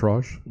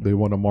arbitrage, they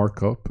want a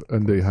markup,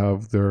 and they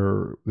have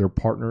their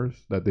partners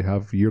that they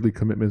have yearly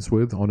commitments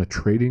with on a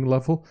trading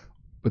level.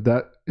 But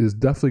that is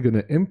definitely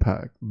going to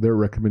impact their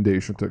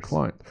recommendation to a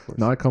client.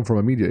 Now, I come from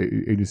a media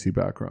agency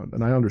background,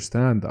 and I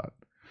understand that.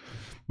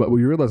 But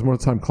when you realize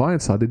most of the time,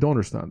 client side, they don't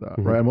understand that,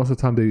 right? And most of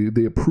the time,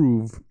 they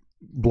approve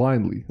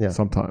blindly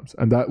sometimes,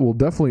 and that will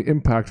definitely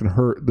impact and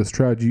hurt the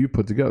strategy you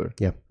put together.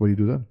 Yeah, what do you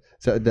do then?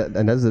 So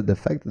that's the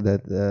fact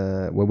that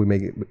when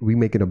we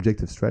make an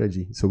objective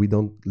strategy, so we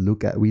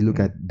look at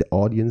the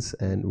audience,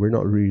 and we're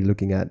not really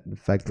looking at the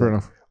fact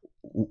that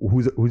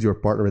who's your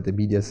partner at the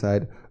media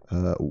side,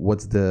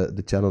 what's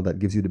the channel that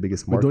gives you the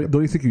biggest market.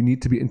 Don't you think you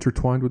need to be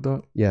intertwined with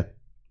that?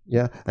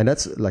 Yeah, and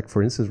that's like,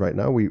 for instance, right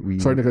now we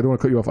Sorry, Nick, I don't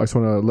want to cut you off. I just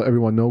want to let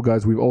everyone know,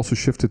 guys, we've also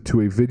shifted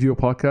to a video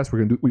podcast.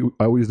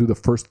 I always do the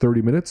first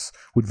 30 minutes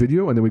with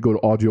video, and then we go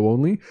to audio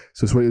only.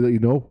 So it's ready to let you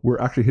know we're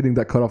actually hitting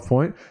that cutoff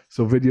point.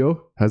 So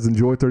video has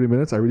enjoyed 30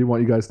 minutes. I really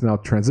want you guys to now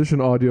transition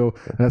audio,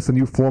 and that's the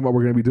new format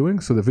we're going to be doing.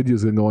 So the video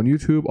is going to go on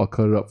YouTube. I'll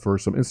cut it up for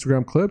some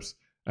Instagram clips.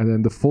 And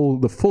then the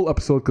full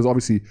episode, because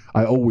obviously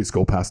I always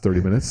go past 30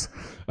 minutes.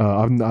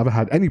 I've never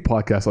had any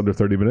podcast under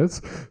 30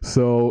 minutes.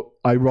 So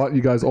I brought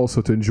you guys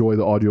also to enjoy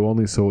the audio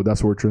only. So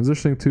that's what we're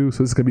transitioning to.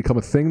 So this is going to become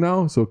a thing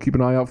now. So keep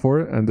an eye out for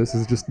it. And this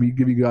is just me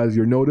giving you guys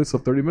your notice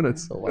of 30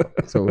 minutes. Oh, wow.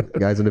 So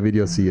guys on the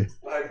video, see you.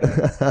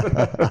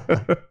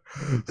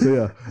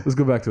 So let's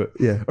go back to it.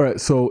 Yeah. All right.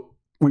 So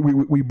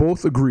we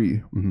both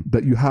agree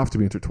that you have to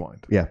be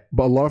intertwined. Yeah.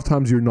 But a lot of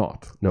times you're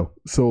not. No.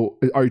 So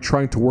are you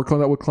trying to work on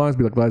that with clients?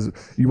 Be like, guys,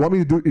 you want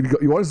me to do?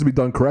 You want this to be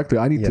done correctly?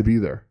 I need to be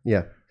there.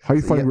 Yeah. How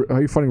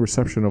are you finding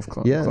reception of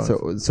clients?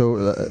 Yeah.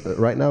 So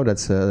right now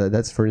that's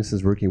for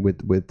instance working with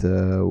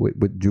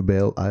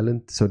Jubail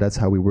Island. So that's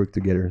how we work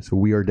together. So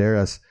we are there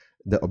as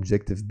the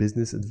objective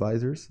business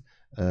advisors,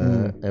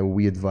 and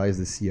we advise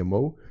the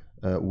CMO.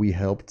 We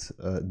helped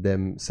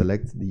them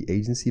select the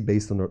agency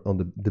based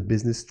on the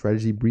business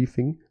strategy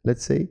briefing,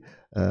 let's say.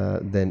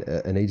 Then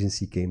an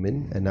agency came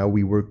in, and now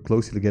we work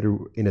closely together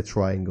in a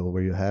triangle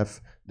where you have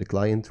the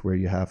client, where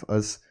you have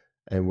us,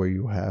 and where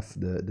you have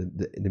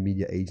the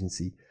media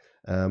agency.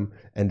 And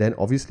then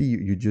obviously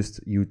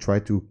you try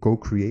to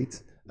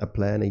co-create a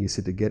plan, and you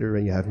sit together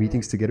and you have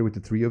meetings together with the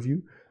three of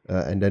you.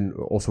 And then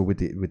also with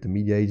the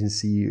media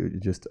agency,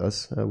 just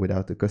us,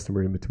 without the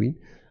customer in between.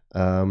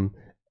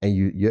 And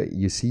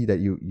you see that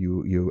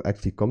you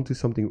actually come to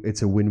something.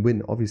 It's a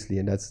win-win, obviously,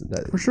 and that's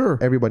For sure.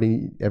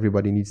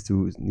 Everybody needs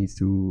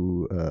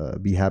to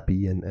be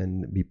happy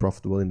and be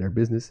profitable in their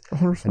business.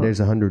 100%. And there's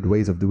 100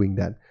 ways of doing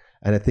that.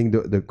 And I think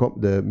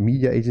the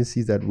media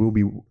agencies that will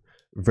be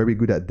very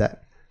good at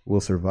that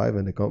will survive,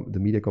 and the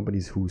media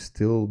companies who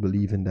still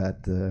believe in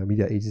that,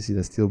 media agencies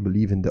that still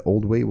believe in the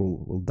old way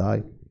will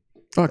die.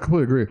 I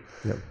completely agree.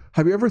 Yeah.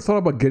 Have you ever thought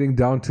about getting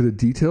down to the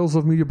details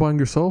of media buying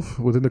yourself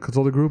within the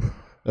consulting group?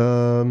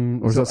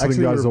 Or is that something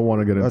you guys don't want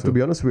to get into? To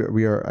be honest,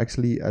 we are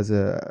actually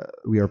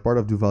we are part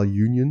of Duval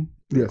Union,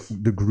 yes,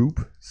 the group.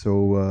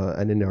 So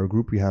and in our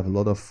group we have a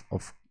lot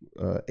of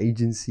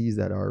agencies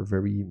that are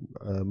very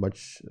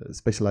much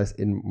specialized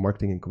in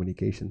marketing and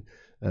communication.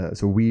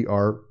 So we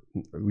are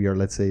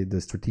let's say the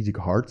strategic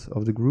heart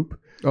of the group.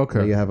 Okay.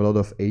 And you have a lot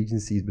of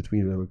agencies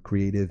between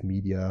creative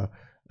media.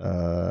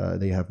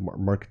 They have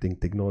marketing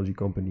technology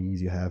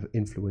companies. You have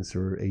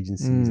influencer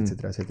agencies,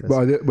 etc.,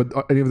 etc. But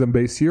are any of them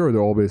based here, or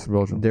they're all based in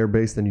Belgium? They're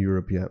based in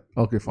Europe. Yeah.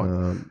 Okay,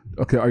 fine.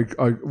 Okay,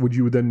 would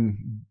you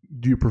then?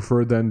 Do you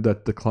prefer then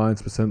that the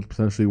clients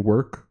potentially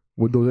work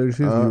with those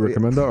agencies? Do you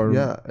recommend that? Or?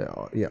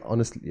 Yeah.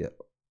 Honestly, yeah.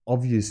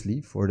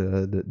 Obviously, for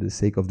the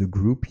sake of the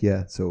group,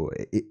 yeah. So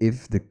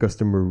if the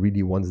customer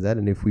really wants that,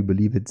 and if we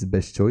believe it's the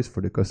best choice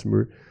for the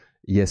customer,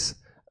 yes.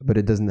 But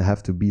it doesn't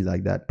have to be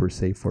like that per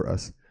se for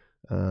us.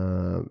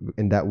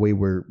 In that way,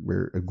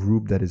 we're a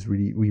group that is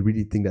we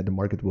really think that the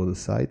market will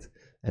decide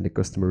and the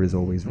customer is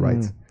always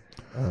right.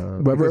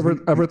 But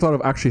ever thought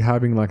of actually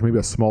having like maybe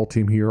a small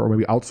team here, or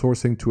maybe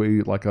outsourcing to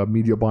a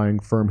media buying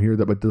firm here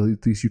that but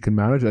at least you can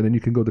manage, and then you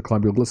can go to the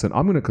client and be like, listen,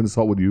 I'm going to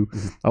consult with you.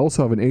 I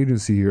also have an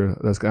agency here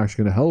that's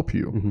actually going to help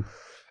you,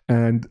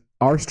 and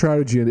our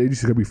strategy and the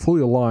agency is going to be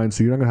fully aligned,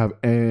 so you're not going to have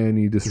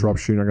any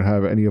disruption. You're not going to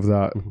have any of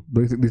that.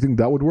 Do you think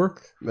that would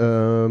work?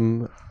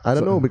 I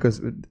don't know,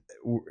 because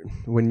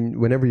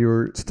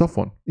whenever it's a tough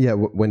one. Yeah,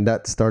 when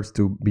that starts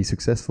to be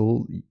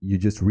successful, you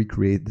just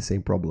recreate the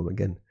same problem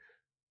again,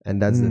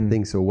 and that's the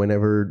thing. So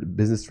whenever the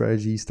business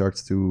strategy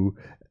starts to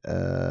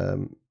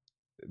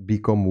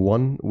become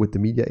one with the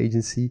media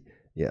agency,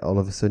 yeah, all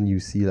of a sudden you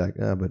see like,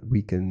 but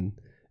we can.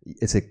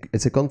 It's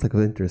a conflict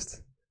of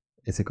interest.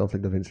 It's a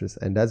conflict of interest,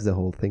 and that's the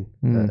whole thing.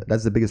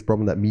 That's the biggest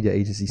problem that media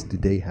agencies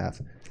today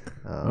have.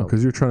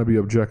 Because you're trying to be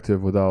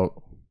objective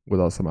without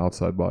some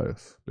outside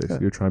bias.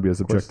 Basically, you're trying to be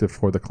as objective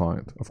for the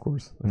client. Of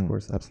course,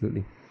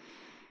 absolutely.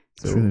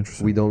 So really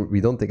interesting.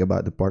 We don't think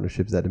about the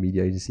partnerships that a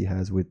media agency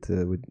has with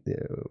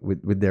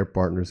their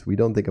partners. We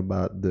don't think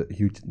about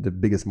the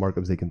biggest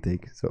markups they can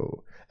take.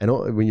 So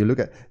when you look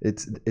at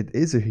it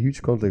is a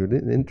huge conflict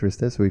of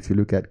interest. So if you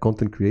look at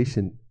content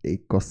creation,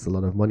 it costs a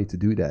lot of money to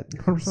do that.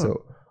 100%.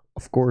 So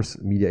of course,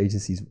 media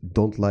agencies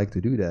don't like to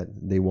do that.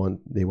 They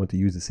want to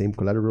use the same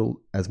collateral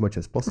as much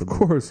as possible. Of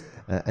course,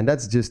 and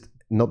that's just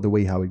not the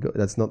way how it goes.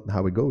 That's not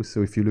how it goes.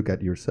 So if you look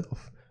at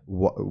yourself,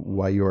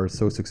 why you are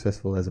so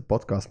successful as a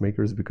podcast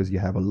maker is because you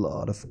have a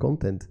lot of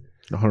content.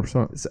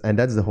 100%. And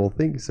that's the whole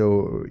thing.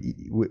 So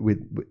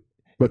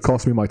but it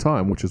costs me my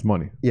time, which is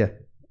money. Yeah,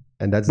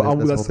 and that's I'm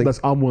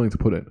willing to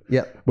put in.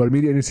 Yeah, but a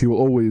media agency will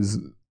always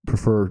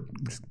prefer.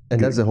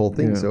 That's the whole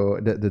thing. Yeah. So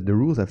the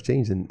rules have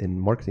changed in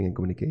marketing and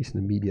communication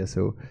and media.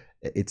 So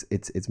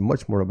it's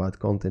much more about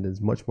content.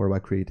 It's much more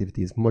about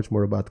creativity. It's much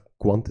more about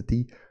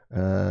quantity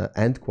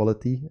and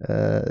quality.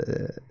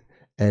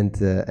 And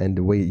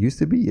the way it used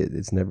to be,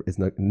 it's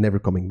never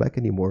coming back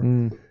anymore.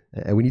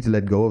 And we need to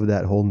let go of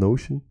that whole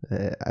notion,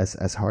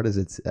 as hard as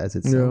it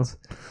sounds.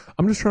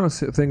 I'm just trying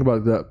to think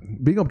about that.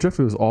 Being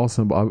objective is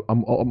awesome, but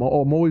I'm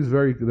always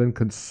very then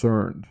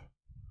concerned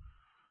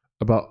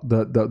about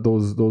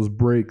those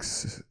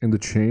breaks in the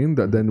chain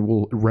that then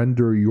will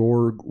render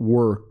your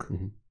work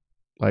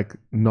like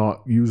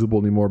not usable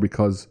anymore,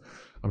 because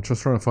I'm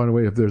just trying to find a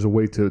way, if there's a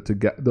way to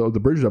get the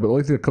bridge up. But the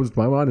only thing that comes to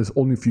my mind is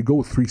only if you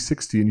go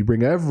 360 and you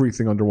bring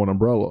everything under one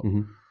umbrella.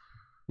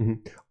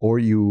 Or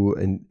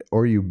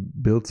you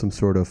build some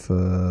sort of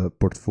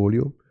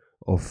portfolio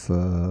of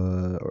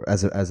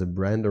as a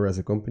brand or as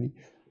a company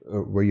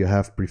where you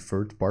have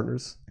preferred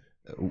partners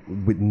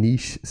with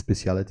niche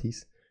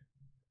specialities.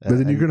 But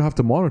then you're going to have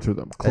to monitor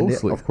them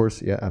closely. Of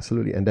course, yeah,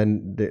 absolutely. And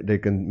then they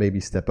can maybe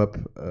step up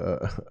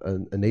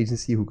an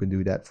agency who can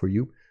do that for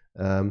you.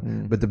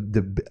 But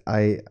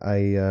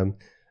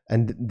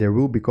and there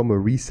will become a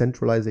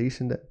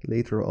re-centralization that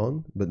later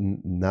on. But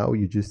now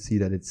you just see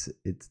that it's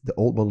the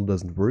old model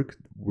doesn't work,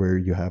 where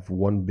you have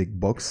one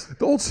big box.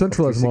 The old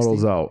centralized model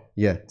is out.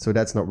 Yeah, so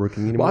that's not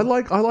working anymore.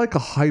 But I like a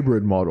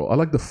hybrid model. I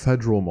like the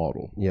federal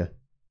model. Yeah.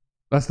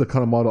 That's the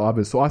kind of model I've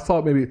been. So I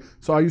thought maybe.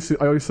 So I used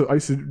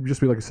to just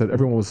be like I said.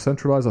 Everyone was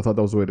centralized. I thought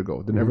that was the way to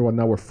go. Then everyone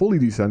now we're fully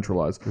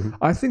decentralized.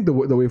 I think the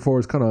way forward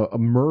is kind of a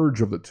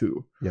merge of the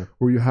two. Yeah.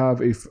 Where you have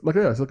it's like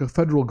a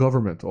federal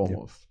government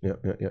almost. Yeah.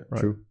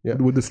 Right? True. Yeah.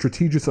 With the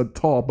strategists at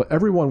top, but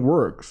everyone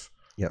works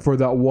for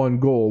that one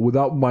goal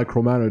without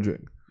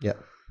micromanaging. Yeah.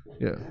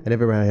 Yeah. And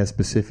everyone has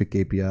specific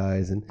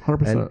KPIs and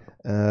 100%.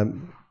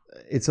 And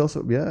it's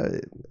also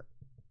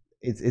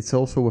it's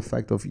also a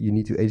fact of you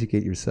need to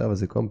educate yourself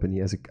as a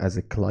company, as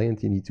a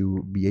client. You need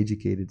to be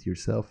educated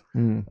yourself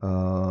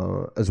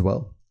as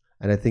well.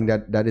 And I think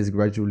that is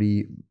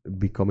gradually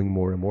becoming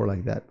more and more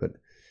like that. But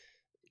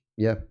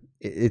yeah,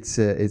 it's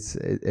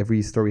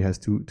every story has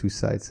two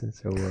sides.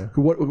 So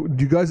what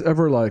do you guys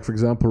ever, like, for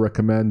example,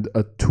 recommend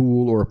a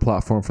tool or a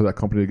platform for that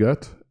company to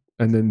get?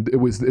 And then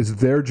is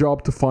their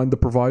job to find the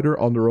provider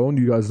on their own?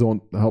 You guys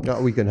don't help?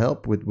 No, we can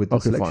help with the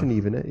selection, fine.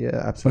 Even. Yeah,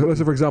 absolutely. Like,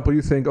 so for example,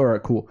 you think, all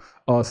right, cool.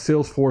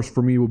 Salesforce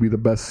for me would be the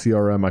best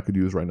CRM I could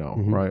use right now,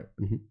 right?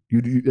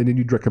 Mm-hmm. And then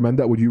you'd recommend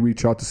that? Would you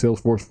reach out to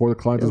Salesforce for the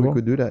client as well? We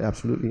could do that,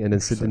 absolutely. And then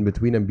sit in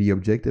between and be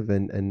objective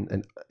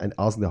and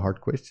ask the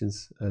hard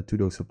questions to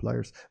those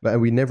suppliers. But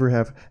we never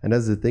have, and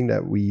that's the thing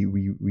that we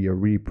are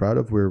really proud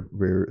of.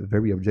 We're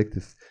very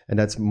objective, and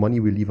that's money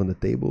we leave on the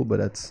table,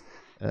 but it's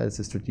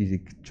a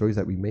strategic choice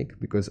that we make,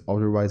 because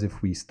otherwise,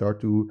 if we start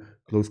to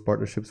close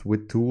partnerships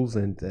with tools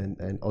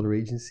and other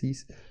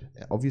agencies,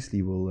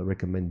 obviously we'll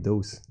recommend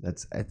those.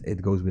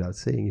 It goes without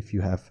saying. If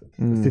you have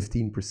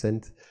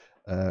 15%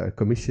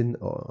 commission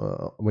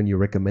when you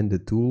recommend a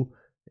tool,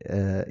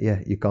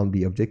 you can't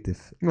be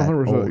objective at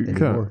all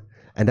anymore.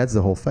 And that's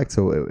the whole fact.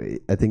 So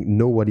I think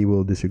nobody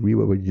will disagree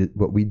with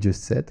what we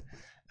just said.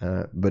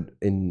 But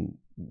in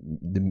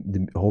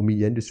the whole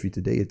media industry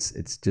today,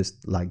 it's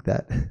just like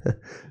that.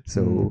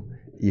 So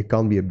you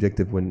can't be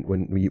objective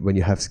when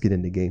you have skin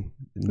in the game.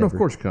 No, of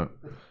course you can't.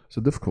 It's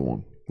a difficult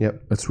one. Yeah,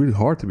 it's really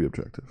hard to be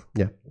objective.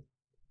 Yeah,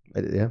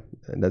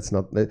 and that's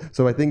not.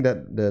 So I think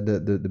that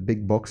the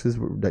big boxes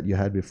that you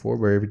had before,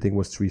 where everything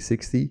was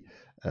 360,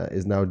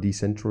 is now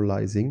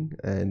decentralizing,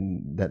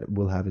 and that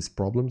will have its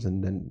problems,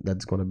 and then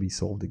that's going to be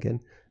solved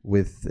again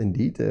with,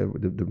 indeed,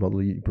 the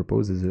model you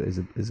propose is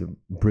a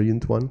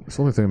brilliant one. It's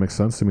the only thing that makes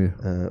sense to me.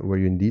 Where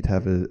you indeed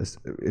have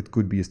it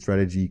could be a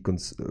strategy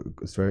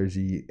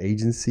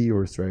agency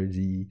or a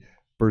strategy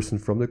person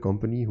from the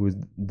company who is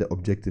the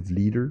objective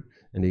leader,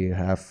 and they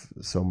have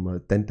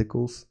some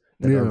tentacles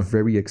that are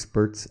very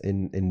experts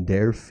in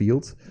their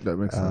field. That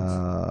makes sense.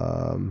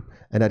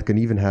 And that can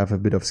even have a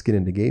bit of skin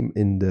in the game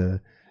in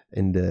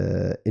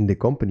the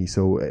company.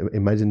 So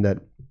imagine that.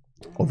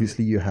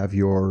 Obviously, you have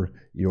your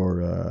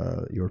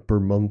per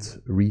month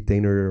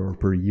retainer or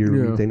per year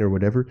retainer,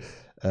 whatever.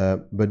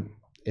 But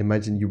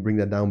imagine you bring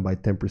that down by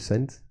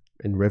 10%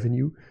 in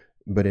revenue,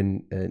 but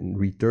in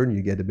return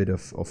you get a bit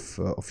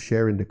of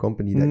share in the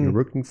company that you're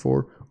working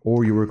for,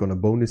 or you work on a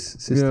bonus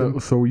system. Yeah.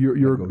 So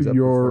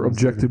your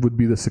objective would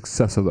be the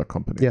success of that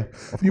company. Yeah.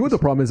 You know what the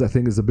problem is? I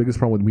think is the biggest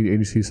problem with media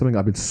agencies. Something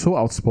I've been so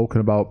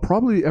outspoken about,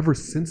 probably ever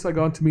since I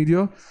got into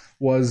media,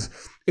 was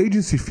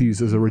agency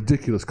fees is a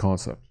ridiculous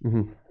concept.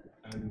 Mm-hmm.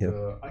 And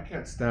I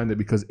can't stand it,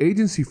 because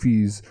agency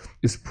fees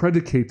is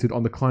predicated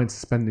on the client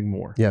spending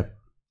more. Yeah.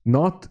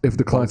 Not if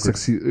the client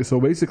succeeds. So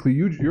basically,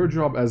 your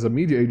job as a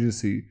media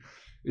agency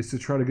is to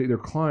try to get your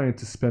client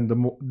to spend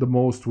the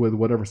most with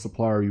whatever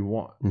supplier you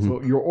want. Mm-hmm.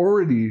 So you're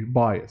already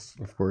biased.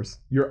 Of course.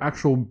 Your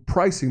actual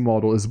pricing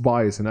model is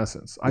biased in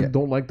essence. I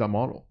don't like that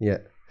model. Yeah.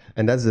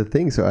 And that's the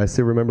thing. So I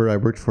still remember I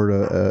worked for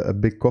a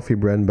big coffee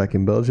brand back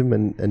in Belgium,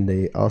 and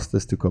they asked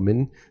us to come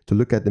in to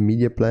look at the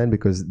media plan,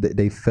 because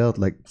they felt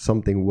like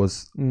something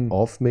was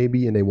off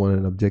maybe, and they wanted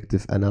an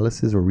objective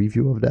analysis or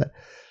review of that.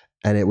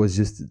 And it was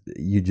just,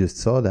 you just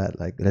saw that,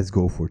 like, let's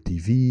go for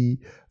TV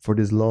for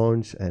this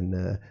launch. And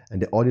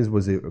the audience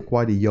was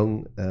quite a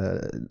young,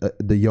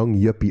 the young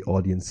yuppie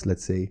audience,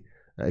 let's say.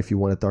 If you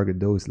want to target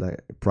those, like,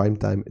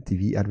 primetime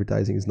TV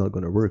advertising is not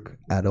going to work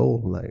at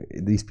all. Like,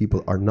 these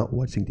people are not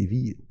watching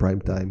TV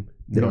primetime;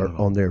 they are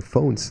on their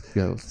phones.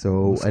 Yeah.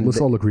 So let's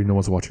all agree, no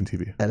one's watching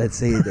TV. And let's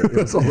say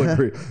let's all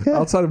agree.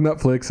 Outside of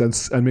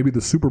Netflix and maybe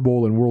the Super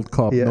Bowl and World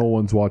Cup, no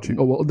one's watching.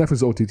 Oh well,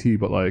 Netflix OTT,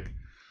 but like,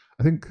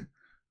 I think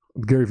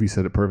Gary Vee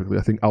said it perfectly.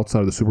 I think outside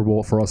of the Super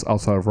Bowl, for us,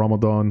 outside of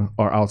Ramadan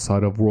or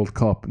outside of World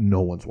Cup,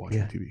 no one's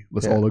watching TV.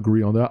 Let's all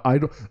agree on that.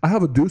 I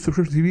have a Deuce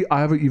subscription TV.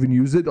 I haven't even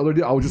used it. The other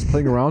day, I was just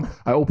playing around.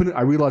 I opened it.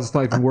 I realized it's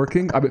not even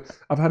working.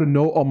 I've had a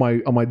note on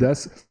my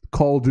desk.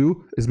 Call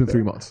due. It's been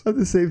 3 months. That's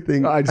the same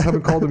thing. I just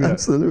haven't called them yet.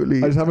 Absolutely.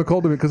 I just haven't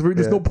called them because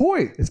there's no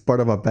point. It's part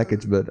of our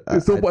package, but I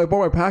bought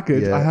my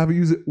package. I haven't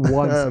used it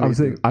once. I'm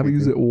saying I haven't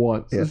used it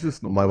once. Yeah. It's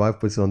just my wife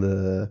puts on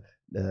the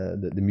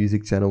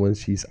music channel when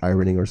she's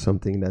ironing or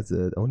something. That's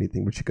the only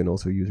thing, but she can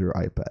also use her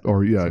iPad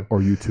or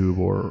YouTube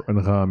or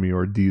Anghami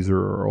or Deezer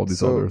or all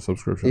these other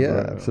subscriptions.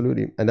 Yeah,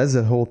 absolutely. And that's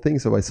the whole thing.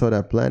 So I saw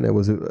that plan. It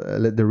was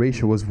the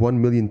ratio was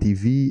 1 million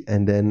TV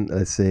and then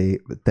let's say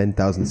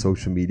 10,000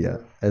 social media.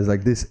 I was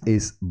like, this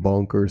is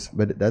bonkers.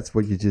 But that's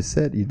what you just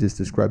said. You just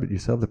described it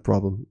yourself. The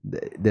problem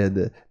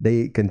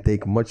they can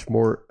take much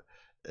more.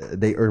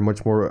 They earn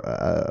much more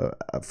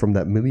from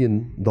that $1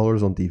 million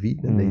on TV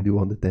than they do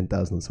on the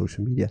 10,000 on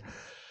social media.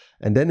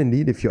 And then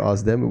indeed, if you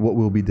ask them what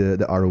will be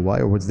the ROI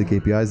or what's the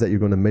KPIs that you're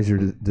going to measure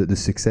the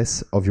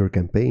success of your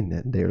campaign,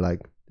 and they're like,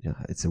 yeah,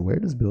 it's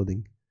awareness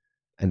building.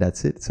 and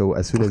that's it. So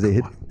as soon as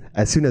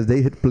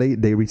they hit play,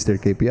 they reach their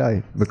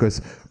KPI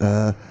because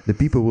the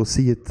people will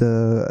see it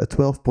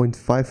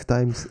 12.5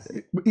 times.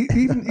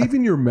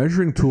 Even your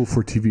measuring tool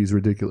for TV is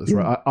ridiculous,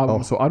 right?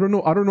 So I don't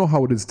know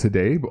how it is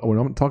today, but when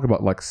I'm talking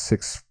about like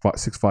 6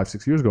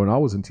 years ago, when I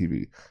was in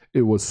TV,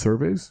 it was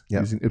surveys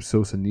using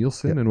Ipsos and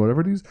Nielsen and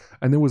whatever it is,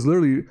 and there was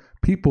literally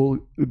people.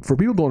 For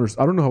people don't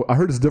understand, I don't know how. I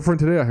heard it's different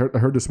today. I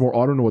heard this more.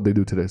 I don't know what they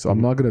do today, so I'm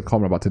not going to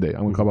comment about today.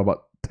 I'm going to comment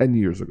about 10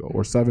 years ago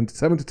or 7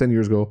 to 10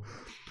 years ago.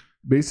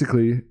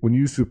 Basically, when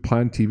you used to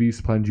plan TV, you used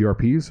to plan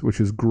GRPs, which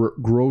is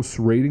gross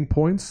rating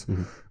points,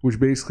 which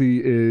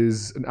basically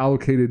is an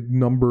allocated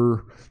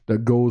number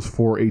that goes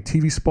for a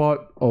TV spot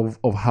of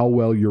how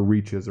well your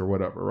reach is or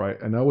whatever,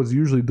 right? And that was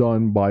usually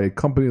done by a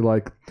company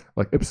like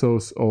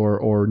Ipsos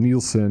or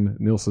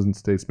Nielsen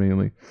States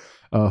mainly,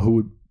 who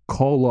would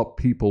call up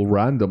people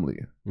randomly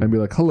and be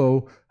like,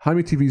 hello, how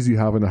many TVs do you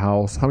have in the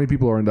house? How many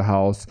people are in the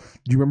house?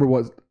 Do you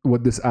remember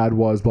what this ad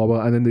was? Blah,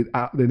 blah. And then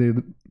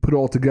they put it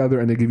all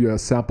together and they give you a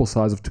sample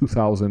size of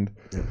 2,000.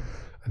 Yeah.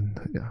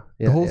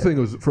 And the whole thing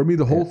was, for me,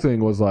 the whole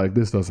thing was like,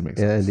 this doesn't make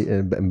sense. Yeah,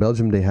 in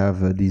Belgium, they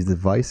have these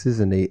devices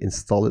and they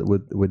install it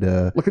with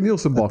a... Like a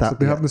Nielsen box that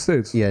they have in the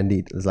States. Yeah,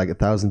 indeed. It's like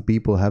 1,000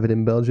 people have it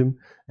in Belgium,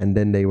 and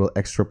then they will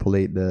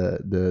extrapolate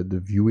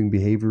the viewing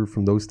behavior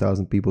from those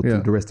 1,000 people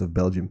to the rest of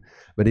Belgium.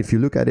 But if you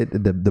look at it,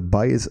 the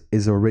bias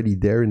is already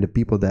there in the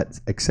people that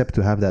accept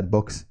to have that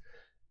box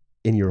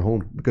in your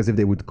home. Because if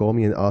they would call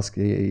me and ask,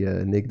 hey,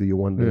 Nick, do you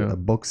want a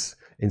box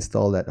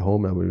installed at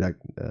home? I would be like,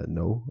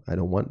 no, I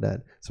don't want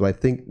that. So I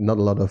think not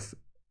a lot of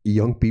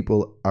young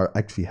people are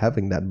actually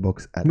having that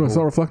box at home. No, it's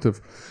not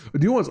reflective.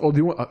 Do you want?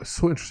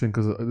 So interesting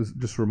because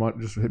this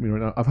just hit me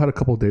right now. I've had a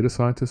couple of data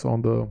scientists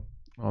on the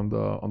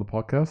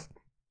podcast,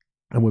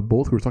 and with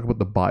both we were talking about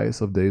the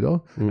bias of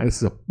data, and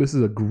this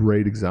is a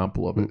great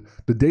example of it.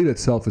 The data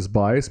itself is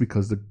biased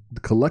because the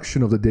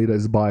collection of the data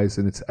is biased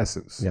in its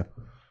essence. Yeah.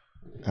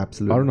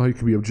 Absolutely. I don't know how you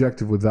can be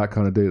objective with that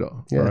kind of data.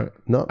 Yeah. Right?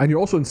 No. And you're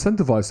also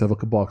incentivized to have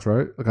a box,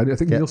 right? Like I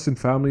think Nielsen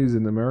families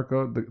in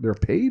America, they're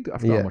paid. I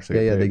forgot how much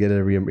they get.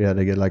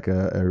 They get like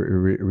a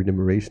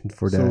remuneration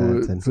for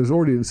that. So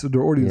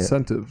there are already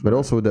incentives. But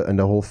also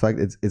the whole fact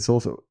it's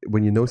also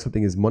when you know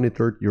something is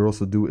monitored, you're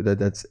also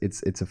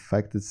it's a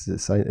fact. It's a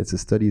science. It's a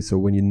study. So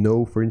when you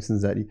know, for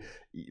instance, that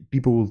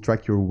people will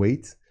track your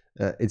weight,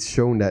 it's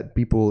shown that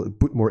people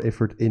put more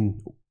effort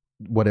in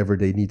whatever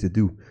they need to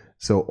do.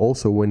 So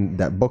also when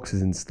that box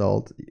is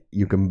installed,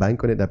 you can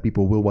bank on it that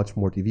people will watch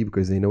more TV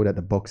because they know that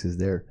the box is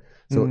there.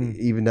 So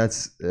even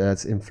that's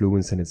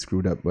influence and it's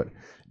screwed up. But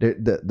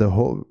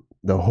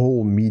the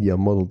whole media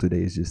model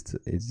today is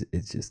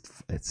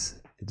it's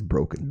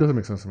broken. It doesn't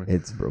make sense to me.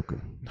 It's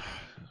broken.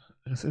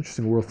 It's an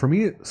interesting world. For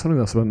me, something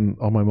that's been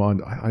on my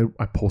mind,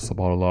 I post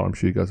about a lot, I'm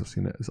sure you guys have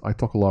seen it, is I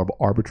talk a lot about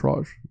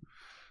arbitrage.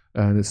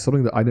 And it's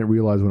something that I didn't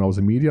realize when I was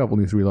in media. I've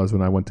only realized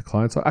when I went to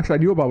client side. Actually, I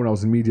knew about when I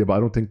was in media, but I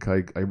don't think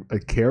I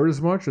cared as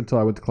much until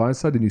I went to client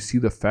side. And you see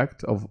the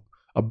effect of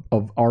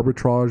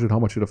arbitrage and how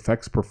much it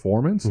affects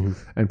performance.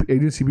 And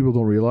agency people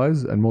don't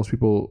realize, and most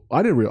people,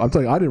 I didn't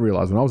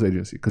realize when I was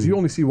agency because you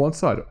only see one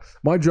side.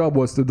 My job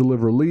was to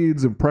deliver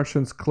leads,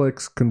 impressions,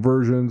 clicks,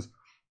 conversions,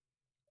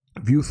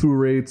 view through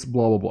rates,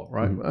 blah blah blah,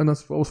 right? And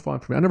that was fine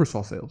for me. I never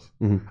saw sales.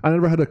 I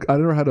never had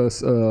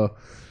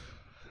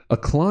a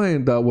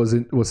client that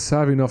was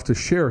savvy enough to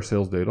share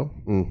sales data,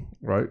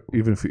 right?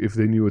 Even if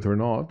they knew it or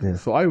not. Yeah.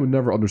 So I would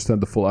never understand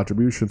the full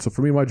attribution. So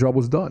for me, my job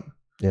was done.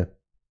 Yeah.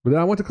 But then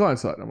I went to client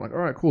side. And I'm like, all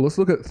right, cool. Let's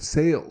look at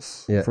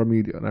sales from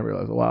media. And I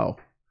realized, wow,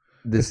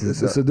 it's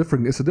a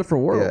different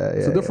world.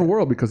 It's a different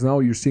world because now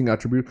you're seeing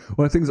attribute.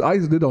 One of the things I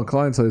did on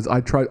client side is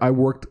I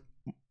worked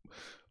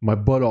my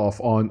butt off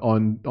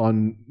on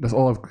that's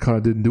all I've kind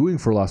of been doing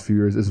for the last few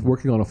years is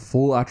working on a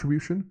full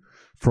attribution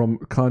from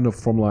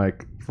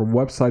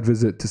website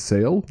visit to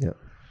sale. Yeah.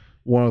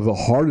 One of the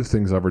hardest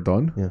things I've ever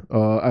done. Yeah.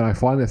 And I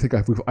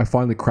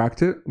finally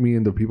cracked it. Me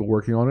and the people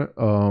working on it,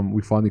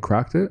 we finally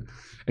cracked it.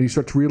 And you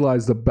start to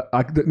realize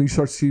you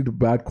start to see the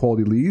bad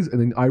quality leads. And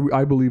then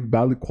I believe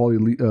bad quality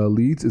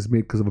leads is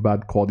made because of a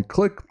bad quality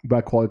click.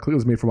 Bad quality click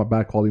is made from a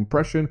bad quality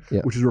impression,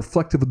 which is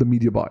reflective of the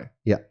media buy.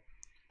 Yeah,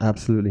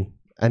 absolutely.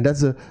 And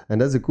that's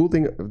a cool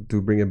thing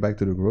to bring it back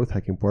to the growth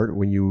hacking part.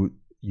 When you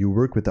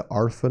work with the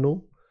R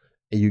funnel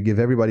and you give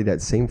everybody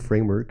that same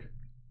framework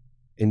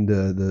in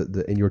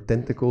in your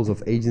tentacles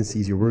of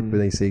agencies you work with,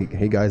 and you say,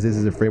 hey guys, this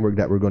is the framework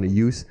that we're going to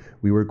use.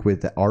 We work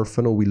with the R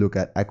funnel. We look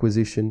at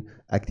acquisition,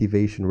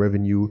 activation,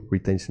 revenue,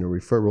 retention, and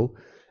referral.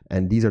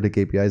 And these are the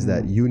KPIs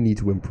that you need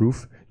to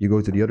improve. You go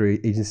to the other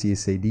agency and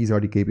say, these are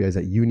the KPIs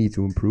that you need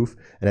to improve.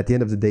 And at the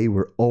end of the day,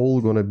 we're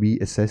all going to be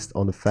assessed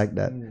on the fact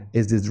that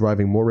is this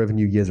driving more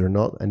revenue, yes or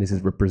not? And this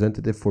is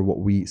representative for what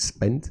we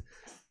spent.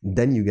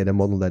 Then you get a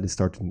model that is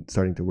starting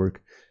to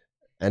work.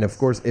 And of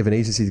course, if an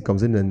agency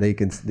comes in and they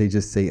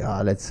just say,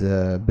 let's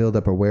build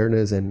up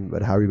awareness,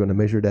 but how are you going to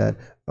measure that?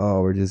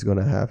 Oh, we're just going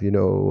to have,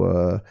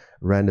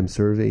 random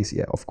surveys.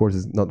 Yeah, of course,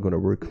 it's not going to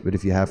work. But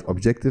if you have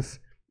objective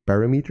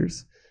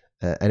parameters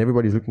and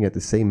everybody's looking at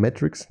the same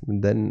metrics,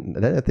 then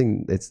I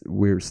think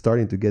we're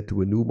starting to get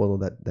to a new model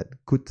that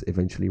could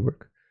eventually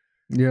work.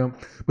 Yeah,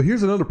 but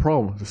here's another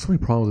problem. There's so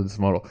many problems with this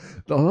model.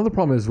 Another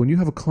problem is when you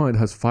have a client that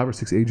has 5 or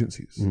 6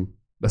 agencies,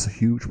 that's a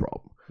huge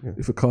problem. Yeah.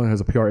 If a client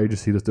has a PR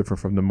agency that's different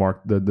from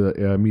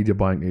the media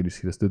buying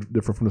agency, that's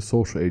different from the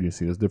social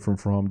agency, that's different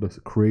from the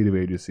creative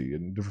agency,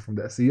 and different from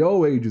the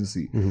SEO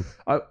agency.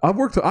 I've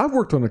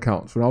worked on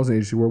accounts when I was in an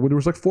agency where there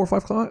was like 4 or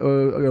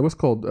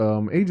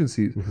 5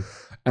 agencies,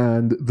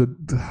 and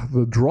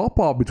the drop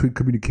off between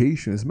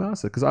communication is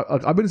massive. Because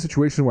I've been in a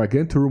situation where I get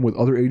into a room with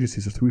other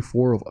agencies, there's 3,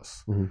 4 of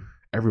us.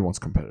 Everyone's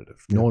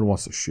competitive. No one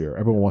wants to share.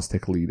 Everyone wants to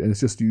take a lead, and it's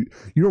just you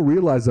don't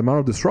realize the amount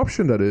of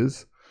disruption that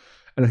is.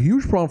 And a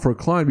huge problem for a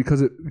client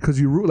because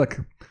you like,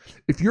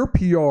 if your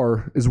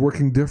PR is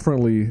working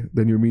differently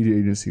than your media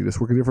agency,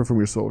 that's working different from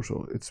your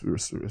social, it's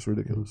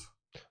ridiculous.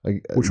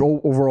 Which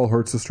overall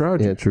hurts the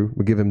strategy. Yeah, true.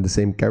 We give them the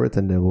same carrot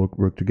and they will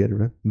work together,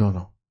 right?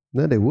 No,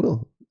 they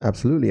will.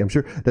 Absolutely. I'm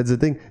sure that's the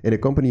thing. In a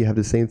company, you have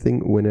the same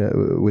thing when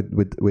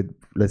with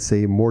let's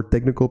say more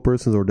technical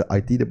persons or the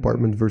IT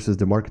department versus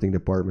the marketing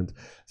department.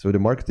 So the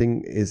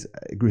marketing is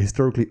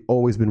historically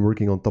always been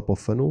working on top of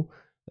funnel.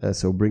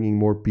 So bringing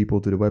more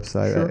people to the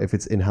website if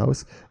it's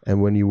in-house,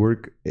 and when you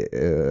work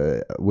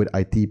with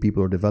IT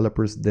people or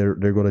developers, they're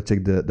going to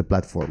check the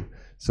platform.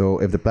 So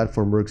if the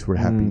platform works, we're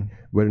happy.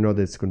 Whether or not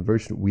it's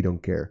conversion, we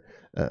don't care.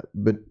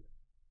 But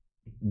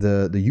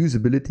the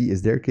usability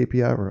is their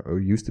KPI or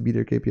used to be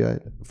their KPI.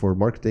 For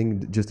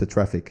marketing, just the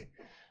traffic.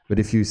 But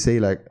if you say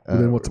like,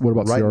 then what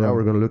about right CRM? now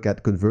we're going to look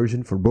at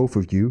conversion for both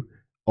of you.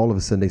 All of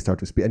a sudden they start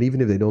to speak, and even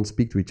if they don't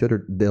speak to each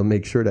other, they'll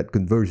make sure that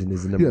conversion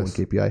is the number one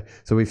KPI.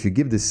 So if you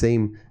give the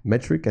same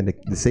metric and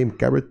the same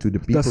carrot to the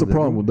people, that's the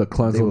problem that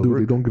clients don't do.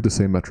 They don't give the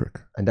same metric,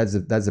 and that's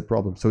the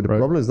problem. So the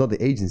problem is not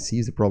the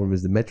agencies. The problem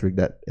is the metric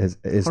that is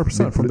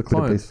 100% from the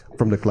client,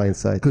 from the client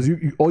side. Because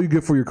you all you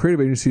get for your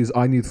creative agency is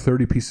I need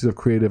 30 pieces of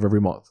creative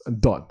every month,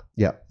 and done.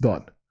 Yeah,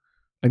 done.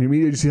 And your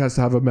media agency has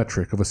to have a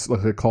metric of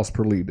a cost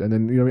per lead, and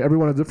then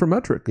everyone has a different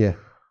metric. Yeah.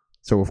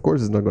 So of course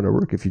it's not going to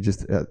work if you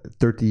just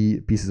 30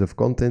 pieces of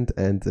content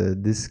and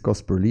this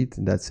cost per lead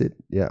and that's it.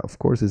 Yeah, of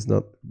course it's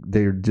not.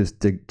 They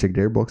just check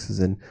their boxes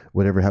and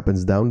whatever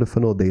happens down the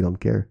funnel, they don't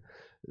care.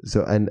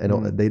 So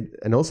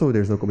and also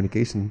there's no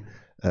communication.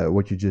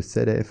 What you just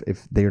said,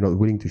 if they are not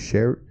willing to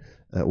share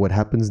what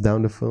happens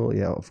down the funnel,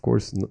 yeah, of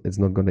course it's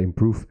not going to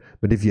improve.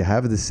 But if you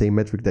have the same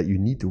metric that you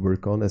need to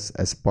work on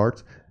as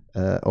part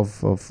of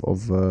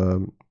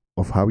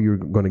how you're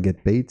going to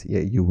get paid,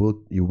 yeah, you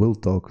will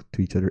talk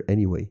to each other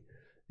anyway,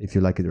 if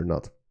you like it or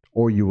not,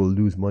 or you will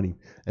lose money.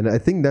 And I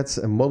think that's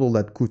a model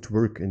that could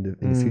work in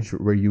the future,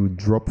 where you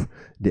drop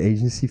the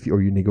agency fee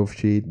or you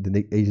negotiate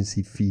the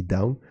agency fee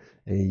down,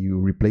 and you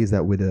replace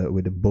that with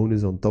a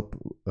bonus on top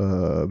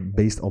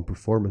based on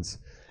performance.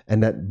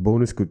 And that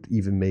bonus could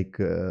even make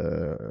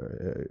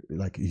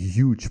like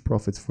huge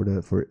profits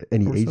for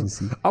any 100%.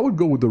 Agency. I would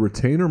go with the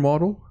retainer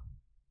model.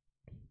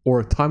 Or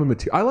a time and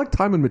material. I like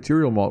time and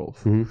material models.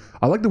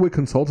 I like the way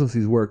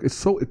consultancies work. It's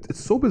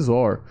so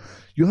bizarre.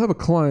 You'll have a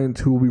client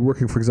who will be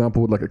working, for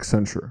example, with like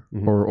Accenture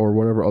or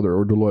whatever other,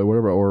 or Deloitte,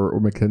 whatever,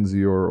 or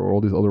McKinsey or all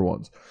these other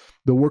ones.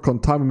 They'll work on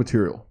time and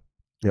material.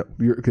 Yep.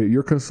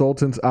 Your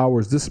consultant's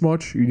hours this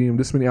much. You need him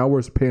this many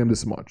hours. Pay him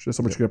this much. That's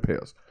how much you're gonna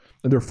pay us,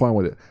 and they're fine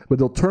with it. But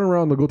they'll turn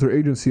around. They'll go to their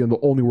agency and they'll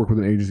only work with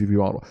an agency fee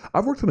model.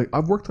 I've worked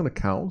on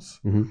accounts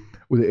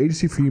with an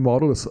agency fee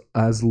model that's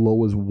as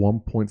low as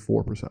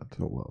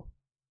 1.4%. Oh wow.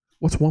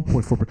 What's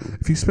 1.4%?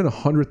 If you spend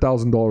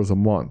 $100,000 a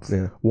month,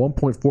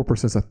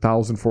 1.4% is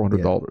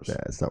 $1,400. Yeah,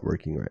 it's not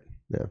working right.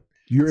 Yeah,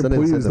 your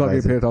employee is not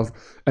getting paid $1,000,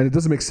 and it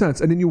doesn't make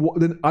sense. And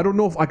then I don't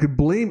know if I could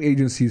blame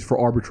agencies for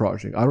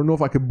arbitraging. I don't know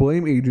if I could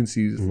blame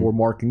agencies for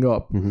marking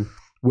up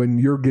when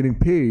you're getting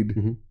paid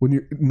when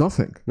you're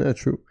nothing. Yeah,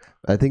 true.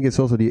 I think it's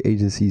also the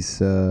agency's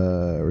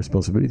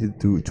responsibility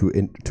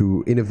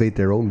to innovate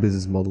their own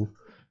business model,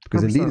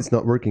 because 100%. Indeed it's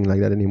not working like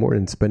that anymore,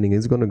 and spending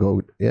is going to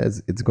go. Yeah,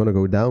 it's going to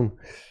go down.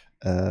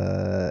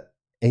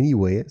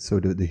 Anyway, so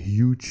the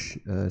huge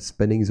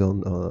spendings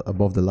on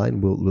above the line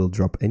will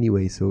drop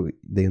anyway, so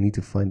they need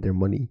to find their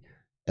money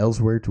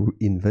elsewhere to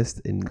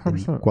invest in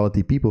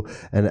quality people.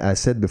 And as I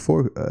said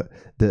before,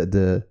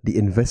 the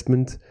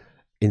investment,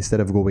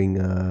 instead of going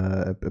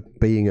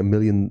paying $1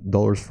 million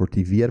for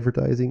TV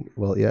advertising,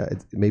 well, yeah,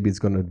 maybe it's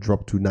going to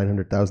drop to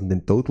 900,000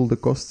 in total, the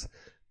costs,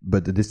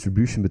 but the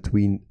distribution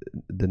between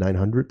the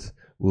 900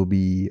 will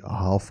be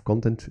half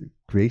content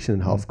creation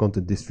and half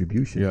content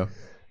distribution. Yeah.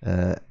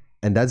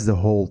 And that's the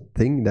whole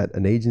thing, that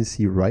an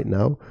agency right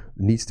now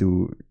needs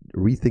to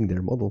rethink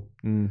their model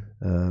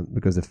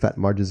because the fat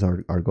margins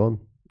are gone.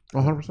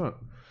 100%.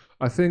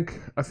 I think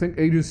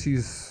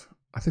agencies.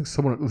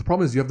 The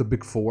problem is you have the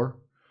big four,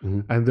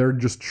 and they're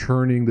just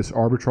churning this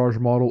arbitrage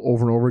model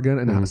over and over again,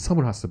 and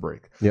someone has to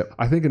break. Yep.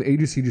 I think an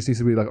agency just needs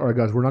to be like, all right,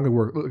 guys, we're not going to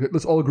work.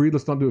 Let's all agree.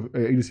 Let's not do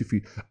an agency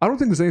fee. I don't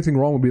think there's anything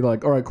wrong with being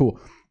like, all right, cool.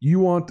 You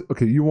want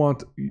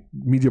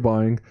media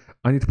buying.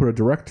 I need to put a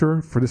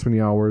director for this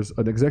many hours,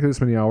 an executive this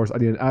many hours. I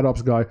need an ad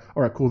ops guy.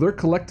 All right, cool. Their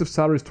collective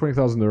salary is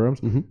 20,000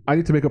 dirhams. I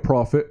need to make a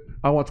profit.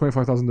 I want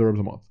 25,000 dirhams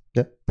a month.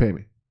 Yeah. Pay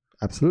me.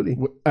 absolutely.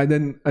 And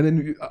then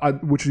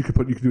which you could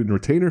do it in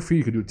retainer fee,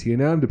 you could do a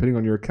T&M depending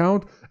on your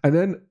account, and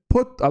then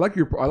I like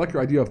your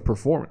idea of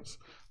performance.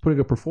 Putting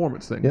a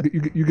performance thing. Yeah.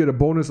 You get a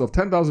bonus of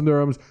 10,000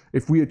 dirhams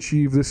if we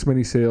achieve this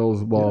many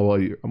sales, blah, blah,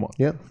 blah, a month.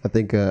 Yeah, I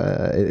think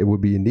it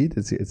would be indeed.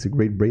 It's a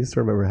great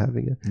brainstorm ever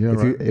having it. Yeah,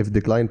 If the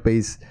client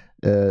pays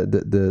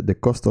the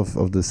cost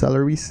of the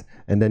salaries,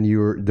 and then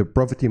the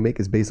profit you make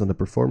is based on the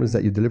performance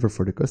that you deliver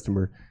for the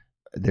customer,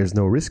 there's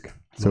no risk.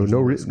 So no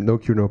risk, no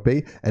cure, no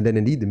pay. And then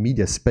indeed the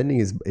media spending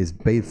is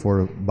paid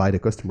for by the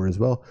customer as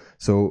well.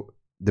 So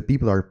the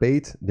people are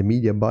paid, the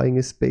media buying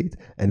is paid,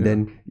 and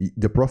then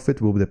the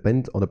profit will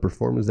depend on the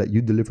performance that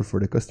you deliver for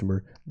the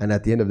customer. And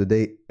at the end of the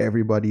day,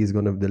 everybody is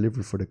going to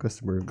deliver for the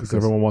customer because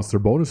everyone wants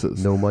their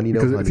bonuses. No money,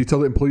 because no money. If you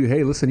tell the employee,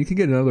 hey, listen, you can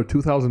get another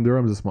 2,000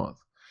 dirhams this month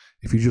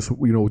if you just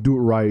do it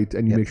right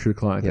and you make sure the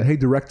client. And hey,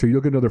 director,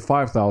 you'll get another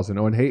 5,000.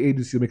 Oh, and hey,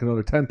 agency, you'll make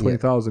another 10,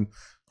 20,000.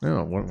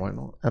 Yeah, why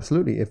not?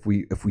 Absolutely. If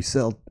we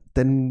sell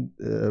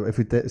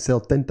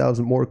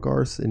 10,000 more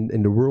cars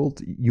in the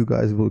world, you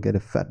guys will get a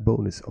fat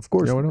bonus. Of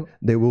course,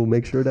 they will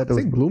make sure that. I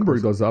think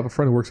Bloomberg does that. I have a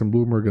friend who works in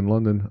Bloomberg in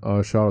London.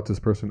 Shout out to this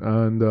person.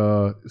 And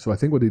so I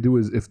think what they do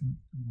is if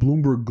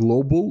Bloomberg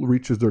Global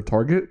reaches their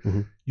target,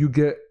 you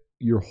get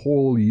your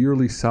whole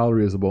yearly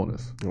salary as a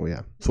bonus. Oh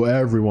yeah. So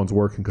everyone's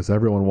working because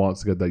everyone wants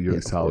to get that yearly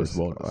salary as a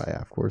bonus. Oh,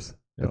 yeah, of course.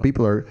 Yeah.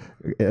 People are,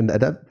 and at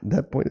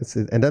that point,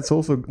 and that's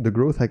also the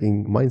growth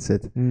hacking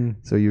mindset.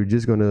 So you're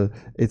just gonna,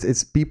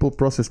 it's people,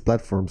 process,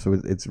 platform. So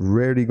it's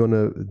rarely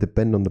gonna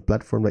depend on the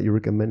platform that you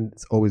recommend.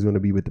 It's always gonna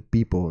be with the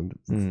people. And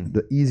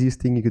the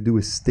easiest thing you could do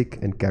is stick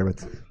and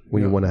carrot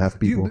when you want to have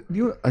people.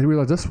 I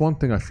realize that's one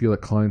thing I feel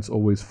that clients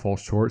always fall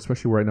short,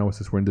 especially right now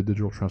since we're in the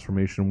digital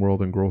transformation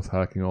world and growth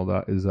hacking, all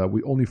that, is that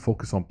we only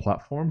focus on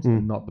platforms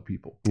and not the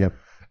people. Yeah.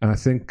 And I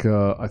think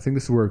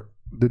this is where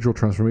digital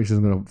transformation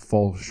is going to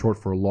fall short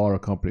for a lot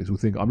of companies who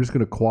think I'm just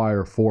going to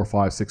acquire 4,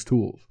 5, 6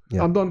 tools.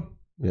 Yeah. I'm done.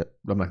 Yeah.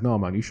 I'm like, no,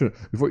 man, you should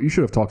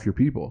have talked to your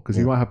people because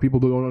you might have people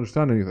who don't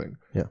understand anything.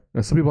 Yeah.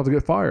 And some people have to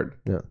get fired.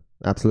 Yeah.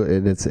 Absolutely.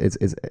 And it's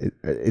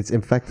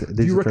in fact.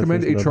 Do you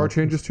recommend HR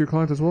changes to your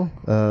client as well?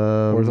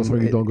 Or is that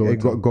something you don't go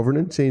into?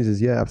 Governance changes,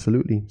 yeah,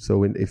 absolutely.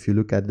 So if you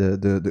look at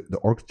the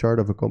org chart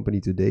of a company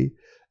today,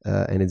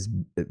 and it's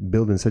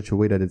built in such a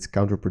way that it's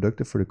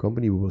counterproductive for the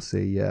company, we will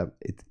say,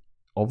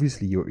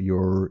 obviously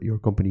your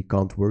company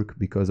can't work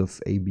because of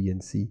A, B,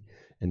 and C,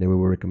 and then we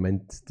will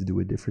recommend to do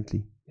it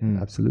differently.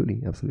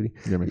 Absolutely. Yeah,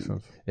 makes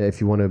sense. If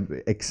you want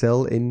to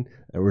excel in,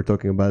 we're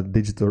talking about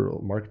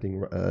digital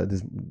marketing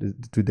this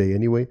today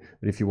anyway,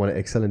 but if you want to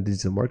excel in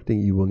digital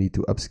marketing, you will need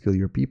to upskill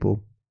your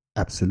people.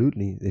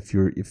 Absolutely. If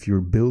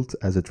you're built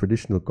as a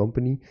traditional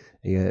company,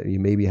 you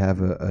maybe have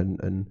a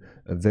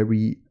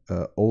very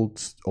old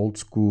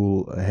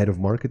school head of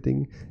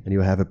marketing, and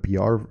you have a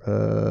PR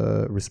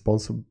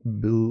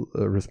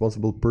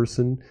responsible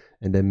person,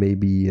 and then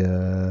maybe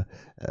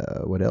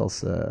what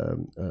else? A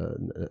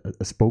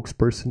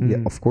spokesperson.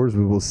 Yeah, of course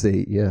we will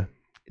say,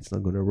 it's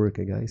not going to work,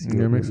 guys.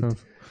 Yeah, makes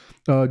sense.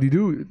 Do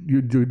you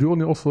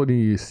do also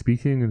any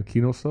speaking and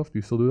keynote stuff? Do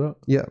you still do that?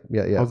 Yeah.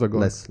 How's that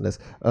going? Less.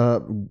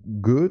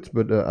 Good,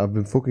 but I've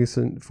been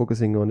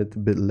focusing on it a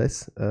bit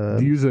less.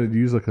 Do you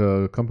use like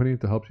a company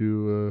to help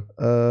you?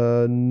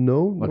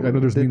 No. Like I know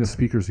there's Nina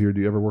speakers here.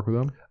 Do you ever work with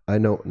them? I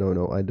know.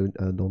 No, I don't.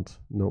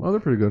 No. Oh, they're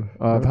pretty good.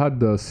 I've had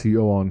the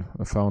CEO on,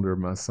 a founder,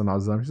 Sana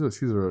Azam.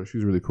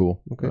 She's really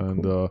cool. Okay.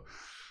 And cool.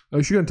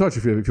 You should get in touch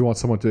if you want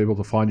someone to be able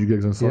to find you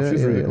gigs and stuff.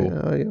 She's really cool.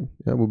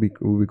 Yeah, would be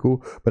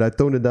cool. But I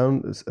toned it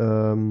down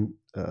a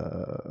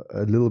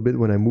little bit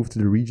when I moved to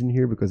the region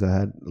here because I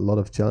had a lot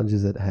of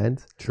challenges at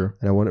hand. Sure.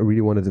 And I really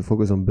wanted to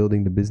focus on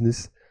building the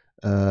business.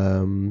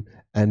 And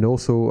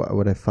also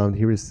what I found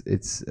here is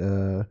it's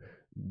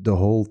the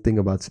whole thing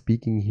about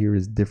speaking here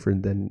is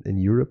different than in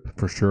Europe.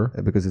 For sure.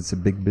 Because it's a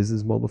big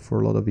business model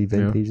for a lot of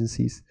event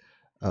agencies.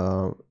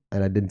 And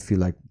I didn't feel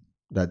like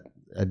that.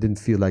 I didn't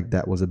feel like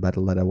that was a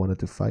battle that I wanted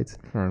to fight.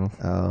 Fair enough.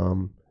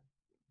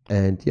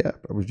 And I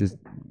was just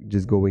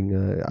going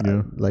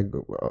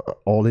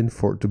all in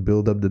to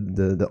build up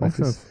the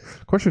office. Sense.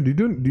 Question: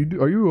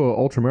 are you an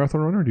ultra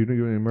marathon runner? Do you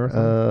do any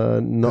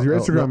marathon? No. Your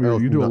Instagram,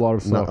 you do a lot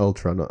of stuff. Not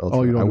ultra.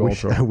 Oh, you don't do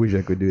ultra. I wish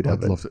I could do that.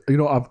 I'd love to.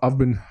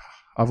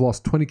 I've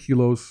lost 20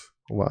 kilos.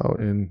 Wow!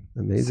 In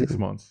amazing 6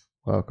 months.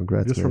 Wow!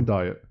 Congrats! Just from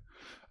diet.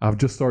 I've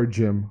just started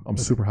gym. I'm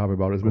super happy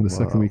about it. It's been the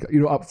second week.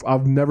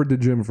 I've never did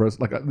gym for us.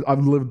 Like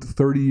I've lived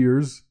 30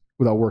 years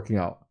without working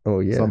out. Oh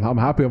yeah. So I'm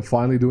happy I'm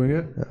finally doing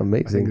it.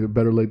 Amazing. I think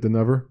better late than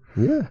never.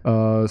 Yeah.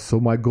 So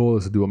my goal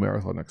is to do a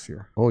marathon next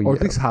year. Oh yeah. Or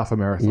at least half a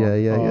marathon.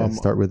 Yeah.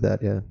 Start with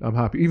that. Yeah. I'm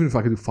happy. Even if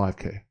I could do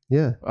 5K.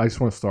 Yeah. I just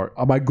want to start.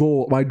 My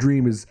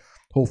dream is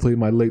hopefully in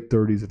my late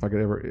 30s, if I could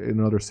ever in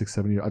another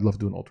 6-7 years, I'd love to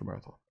do an ultra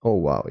marathon. Oh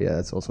wow, yeah,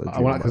 that's also a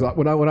dream. Because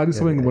when I do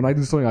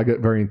something, I get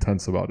very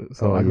intense about it.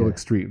 So I go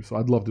extreme. So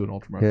I'd love to do an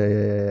ultra marathon.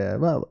 Yeah.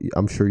 Well,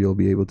 I'm sure you'll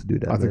be able to do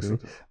that. I think so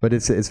too. But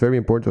it's very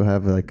important to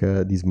have like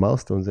these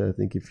milestones. I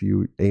think if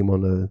you aim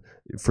on the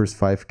first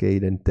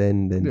 5K, then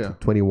 10, then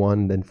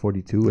 21, then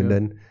 42, and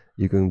then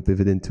you can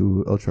pivot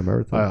into ultra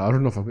marathon. I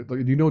don't know if do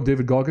you know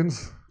David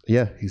Goggins?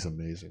 Yeah. He's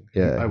amazing.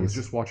 Yeah, I was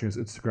just watching his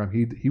Instagram.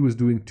 He was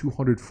doing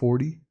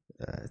 240.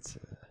 It's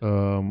I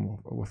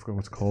forgot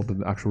what's called in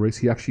the actual race.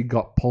 He actually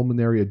got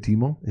pulmonary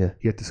edema. Yeah.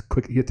 He had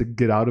to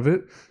get out of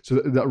it. So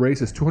that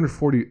race is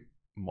 240.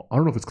 I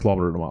don't know if it's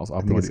kilometers or miles. I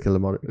have no it's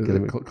idea.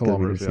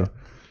 Kilometers. Yeah.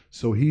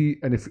 So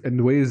and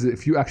the way is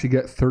if you actually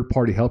get third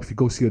party help, if you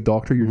go see a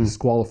doctor, you're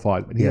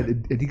disqualified. And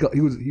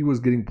he was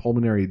getting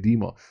pulmonary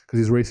edema because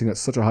he's racing at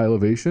such a high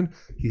elevation.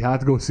 He had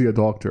to go see a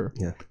doctor.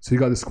 Yeah. So he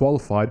got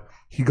disqualified.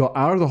 He got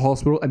out of the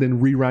hospital and then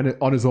reran it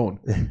on his own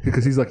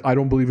because he's like, I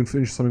don't believe in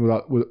finishing something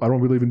I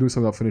don't believe in doing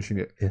something without finishing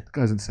it. Yeah. The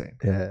guy's insane.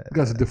 Yeah. The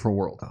guy's a different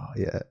world. Oh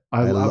yeah.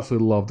 I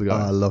absolutely love the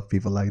guy. I love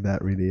people like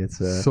that. Really, it's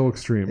so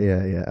extreme.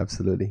 Yeah,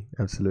 absolutely.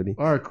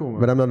 All right, cool, man.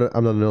 But I'm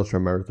not an ultra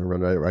marathon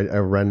runner. I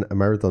ran a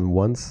marathon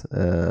once,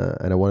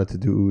 and I wanted to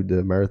do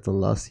the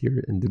marathon last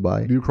year in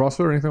Dubai. Do you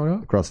CrossFit or anything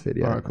like that? CrossFit,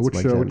 yeah. All right, cool. Which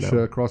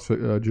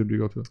CrossFit gym do you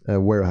go to?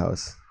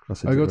 Warehouse.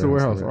 CrossFit I go to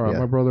Warehouse. All right,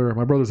 yeah.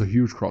 my brother's a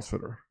huge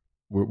CrossFitter.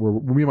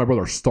 Me and my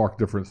brother are stark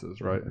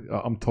differences, right?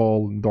 I'm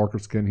tall and darker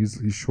skin. He's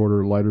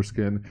shorter, lighter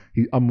skin.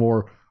 I'm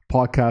more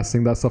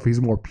podcasting, that stuff. He's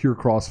more pure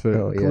CrossFit.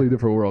 Completely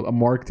different world. I'm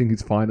marketing.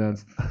 He's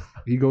finance.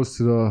 He goes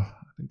to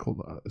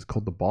it's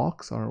called the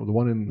Box. I don't know, the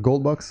one in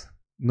Gold Box.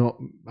 No,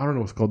 I don't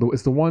know what's called.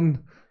 It's the one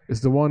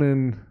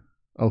in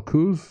Al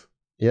Quoz.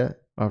 Yeah.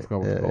 I forgot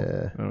what it's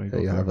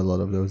called. You have a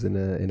lot of those in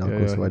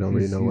Alco, so I don't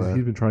really know.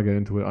 He's been trying to get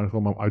into it. I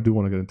told him I do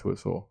want to get into it,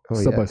 so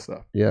step by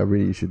step. Yeah,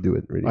 really, you should do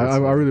it. Really, I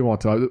really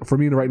want to. For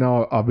me, right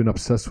now, I've been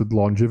obsessed with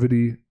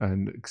longevity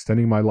and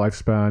extending my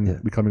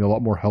lifespan, becoming a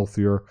lot more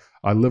healthier.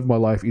 I live my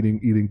life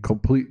eating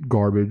complete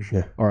garbage.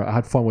 Yeah. All right, I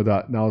had fun with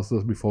that. Now let's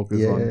be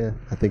focused on. Yeah,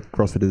 I think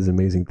CrossFit is an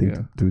amazing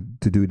thing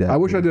to do that. I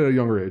wish I did at a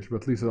younger age,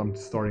 but at least I'm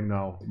starting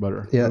now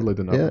better. Yeah,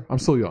 I'm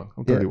still young.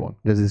 I'm 31.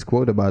 There's this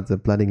quote about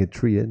planting a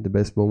tree. The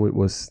best moment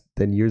was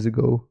 10 years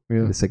ago.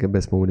 Yeah. The second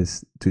best moment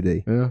is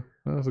today. Yeah.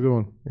 That's a good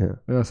one.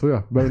 Yeah.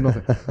 So better than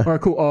nothing. All right,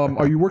 cool.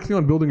 Are you working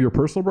on building your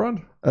personal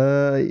brand?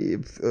 A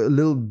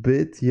little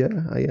bit. Yeah,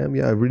 I am.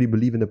 Yeah, I really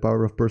believe in the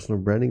power of personal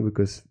branding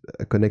because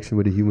a connection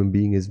with a human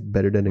being is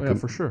better than a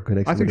for sure.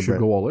 Connection. I think you should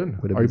go all in.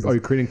 Are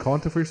you creating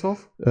content for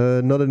yourself?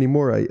 Not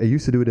anymore. I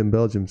used to do it in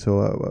Belgium,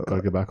 so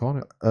gotta get back on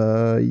it.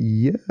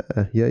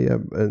 Yeah.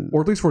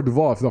 Or at least for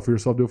Duval. If not for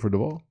yourself, do it for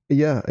Duval.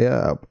 Yeah.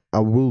 I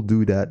will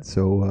do that.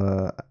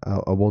 So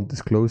I won't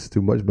disclose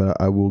too much, but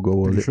I will go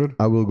all in. You should.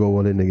 I will go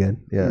all in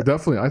again. Yeah.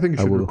 Definitely. I think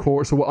you should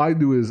record. So what I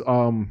do is,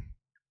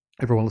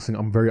 everyone listening,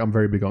 I'm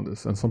very big on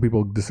this, and some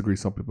people disagree,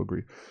 some people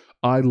agree.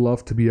 I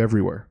love to be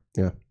everywhere.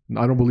 Yeah.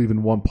 I don't believe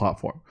in one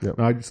platform. Yep.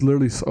 I just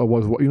literally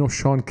was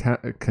Sean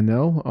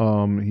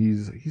Cannell.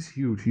 He's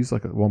huge. He's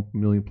like a 1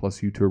 million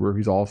plus YouTuber.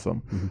 He's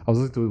awesome. Mm-hmm. I was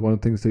listening to one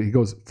of the things that he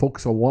goes,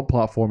 focus on one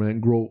platform and then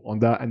grow on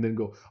that, and then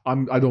go.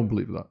 I don't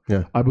believe that.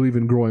 Yeah. I believe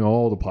in growing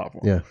all the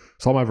platforms. Yeah.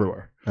 So I'm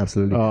everywhere.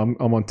 Absolutely.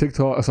 I'm on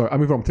TikTok. Sorry,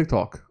 I'm even on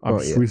TikTok. I'm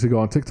recently go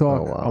on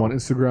TikTok. Oh, wow. I'm on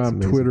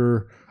Instagram,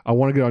 Twitter. I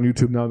want to get on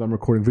YouTube now that I'm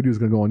recording videos.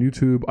 Going to go on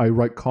YouTube. I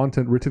write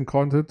written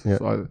content. Yeah.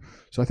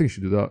 So I think you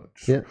should do that.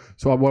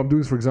 So what I'm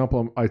doing is, for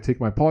example, I take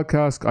my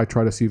podcast. I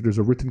try to see if there's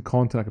a written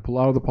content I can pull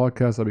out of the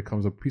podcast that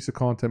becomes a piece of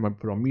content. I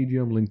put it on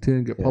Medium,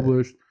 LinkedIn, get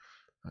published.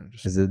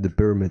 Is it the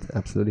pyramid?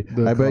 Absolutely.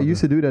 But I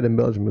used to do that in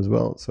Belgium as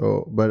well.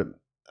 So, but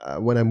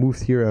when I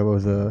moved here, I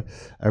was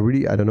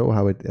I don't know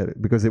how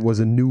it because it was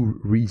a new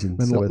region.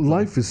 Man, so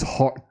life is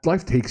hard.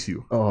 Life takes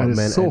you. And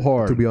it's so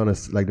hard. To be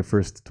honest, like the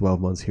first 12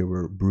 months here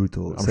were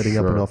brutal. Setting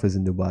up an office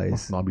in Dubai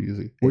must not be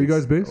easy. Where are you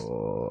guys based?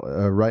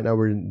 Right now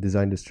we're in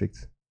Design District.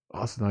 Oh,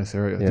 that's a nice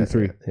area.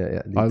 D3.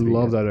 Yeah. D3, I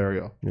love that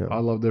area. Yeah. I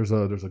love. There's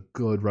a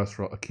good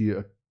restaurant,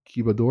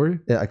 Akibadori.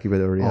 Yeah,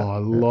 Akibadori. Yeah. Oh, I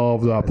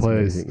love that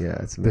place. Amazing.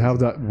 Yeah, it's amazing. They have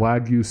that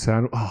Wagyu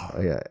sandwich. Oh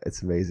yeah,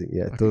 it's amazing.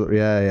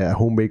 Yeah,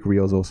 Home bakery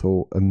is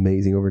also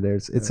amazing over there.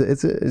 It's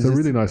a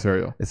really nice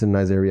area. It's a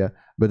nice area.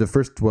 But the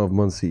first 12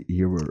 months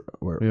here were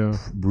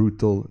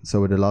brutal.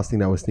 So the last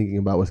thing I was thinking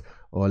about was,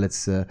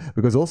 let's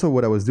because also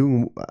what I was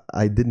doing,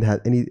 I didn't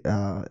have any.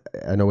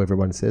 I know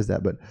everyone says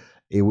that, but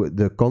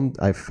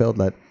I felt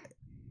that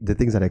the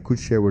things that I could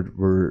share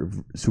were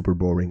super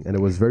boring, and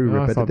it was very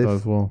repetitive. I thought that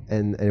as well.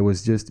 And it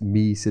was just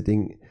me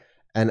sitting,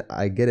 and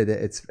I get it.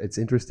 It's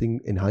interesting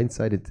in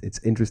hindsight. It's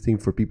interesting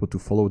for people to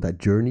follow that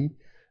journey,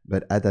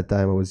 but at that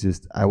time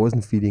I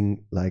wasn't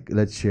feeling like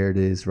let's share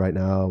this right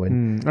now.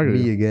 And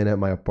me again at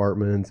my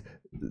apartment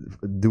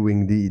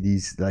doing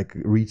these like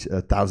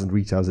 1,000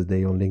 reach outs a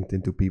day on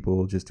LinkedIn to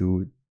people just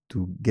to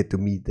get to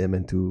meet them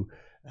and to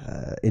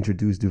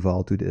introduce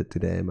Duval to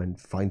them and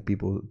find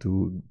people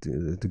to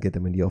get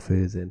them in the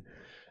office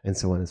and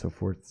so on and so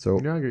forth. So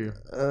I get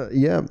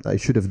you. I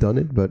should have done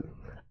it, but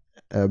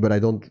I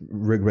don't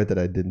regret that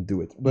I didn't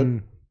do it. But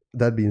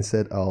that being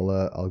said,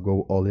 I'll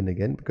go all in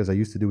again because I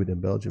used to do it in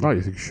Belgium. Oh,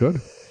 you think you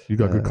should? You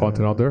got good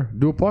content out there.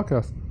 Do a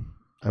podcast.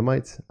 I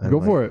might.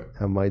 Go for it.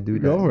 I might do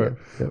that. Go for it.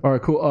 Yep. All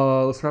right,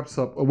 cool. Let's wrap this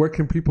up. Where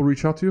can people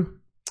reach out to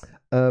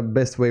you?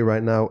 Best way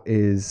right now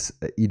is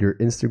either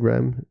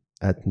Instagram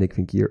at Nick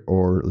Vinckier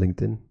or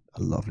LinkedIn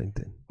I love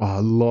LinkedIn. Oh, I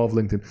love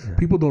LinkedIn. Yeah.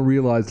 People don't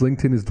realize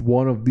LinkedIn is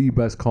one of the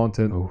best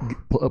content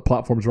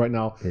platforms right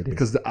now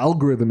because the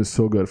algorithm is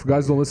so good. For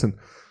guys don't listen,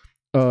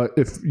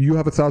 if you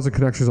have 1,000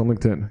 connections on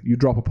LinkedIn, you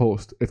drop a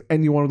post. If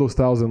any one of those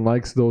 1,000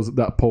 likes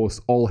that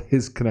post, all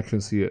his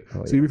connections see it.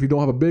 So even if you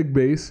don't have a big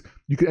base,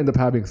 you could end up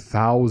having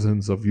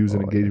thousands of views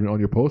and engagement on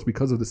your post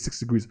because of the 6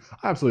 degrees.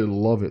 I absolutely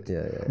love it.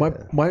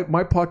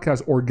 My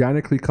podcast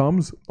organically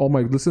comes. All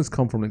my listens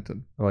come from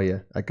LinkedIn. Oh yeah,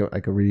 I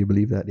can really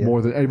believe that. Yeah.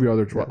 More than every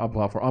other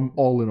platform. I'm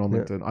all in on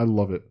LinkedIn. I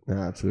love it.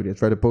 Yeah, absolutely. I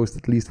try to post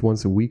at least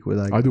once a week.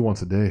 I do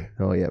once a day.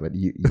 Oh yeah, but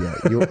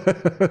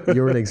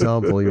you're an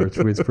example. You're a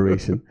true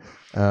inspiration.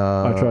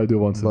 I try to do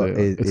it once a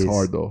day. It's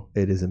hard though.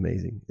 It is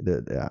amazing.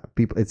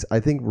 People. It's I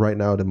think right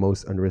now the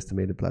most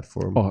underestimated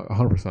platform. Oh,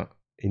 100%.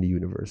 In the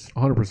universe.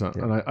 100%.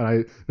 Yeah. And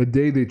I the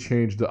day they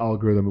change the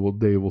algorithm,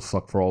 they will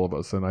suck for all of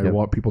us. And I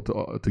want people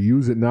to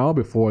use it now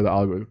before the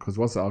algorithm, because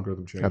once the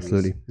algorithm changes.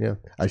 Absolutely. Yeah.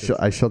 I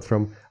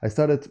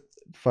started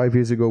 5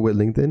 years ago with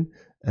LinkedIn.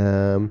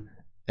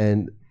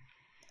 And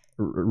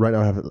right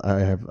now I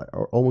have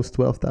almost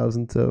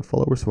 12,000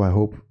 followers. So I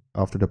hope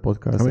after the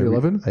podcast. How many,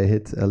 11? I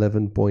hit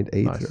 11.8.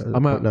 Nice.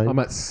 I'm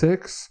at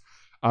 6.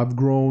 I've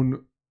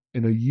grown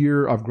in a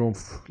year. I've grown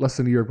less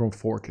than a year. I've grown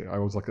 4K. I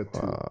was like at 2.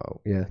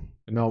 Wow. Yeah.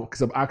 And now,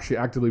 because I've actually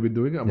actively been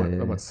doing it,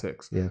 I'm at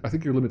 6. Yeah. I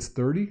think your limit's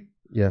 30.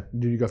 Yeah.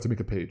 Then you have to make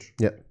a page.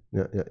 Yeah.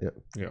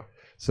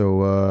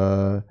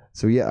 So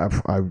yeah,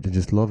 I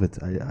just love it.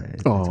 I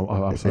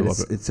absolutely love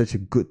it. It's such a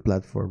good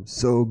platform,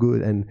 so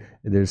good, and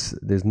there's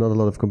not a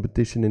lot of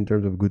competition in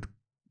terms of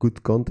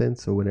good content.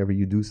 So whenever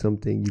you do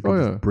something, you can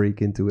just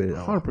break into it.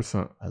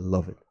 100%. I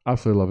love it.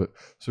 Absolutely love it.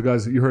 So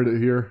guys, you heard it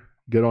here.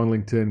 Get on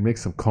LinkedIn, make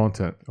some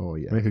content. Oh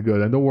yeah, make it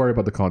good, and don't worry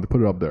about the content.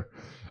 Put it up there.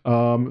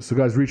 So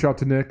guys, reach out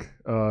to Nick.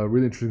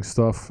 Really interesting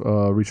stuff.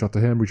 Reach out to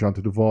him. Reach out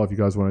to Duval if you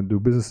guys want to do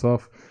business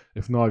stuff.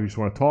 If not, if you just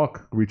want to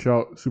talk, reach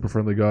out. Super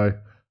friendly guy.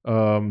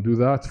 Do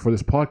that for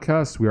this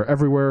podcast. We are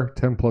everywhere.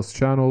 10 plus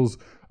channels,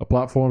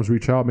 platforms.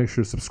 Reach out. Make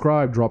sure to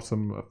subscribe. Drop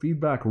some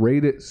feedback.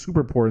 Rate it.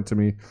 Super important to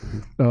me.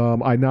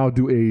 I now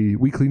do a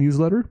weekly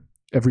newsletter.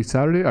 Every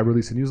Saturday, I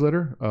release a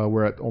newsletter.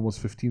 We're at almost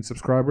 15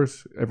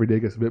 subscribers. Every day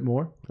gets a bit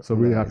more. So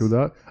really happy with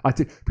that. I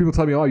think people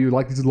tell me, "Oh, you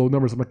like these low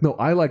numbers?" I'm like, no,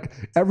 I like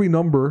every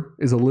number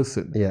is a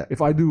listen. Yeah.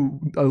 If I do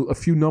a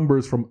few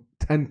numbers from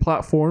 10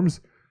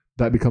 platforms,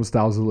 that becomes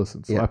thousands of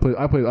listens. So I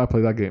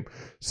play that game.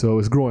 So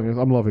it's growing.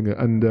 I'm loving it.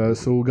 And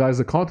so guys,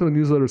 the content of the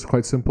newsletter is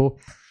quite simple.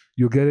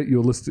 You'll get it.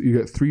 You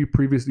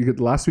get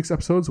last week's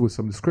episodes with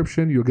some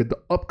description. You'll get the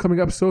upcoming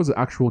episodes, the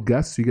actual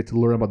guests. So you get to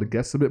learn about the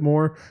guests a bit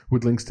more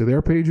with links to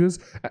their pages.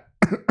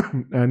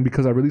 And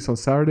because I release on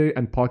Saturday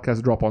and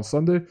podcasts drop on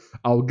Sunday,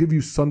 I'll give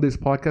you Sunday's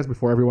podcast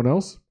before everyone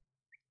else.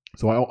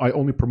 So I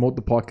only promote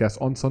the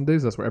podcast on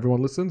Sundays. That's where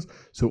everyone listens.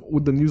 So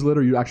with the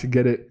newsletter, you actually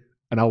get it,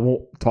 and I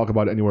won't talk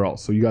about it anywhere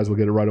else. So you guys will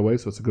get it right away.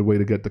 So it's a good way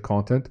to get the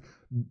content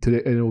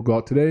today, and it will go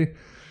out today.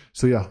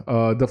 So yeah,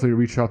 definitely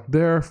reach out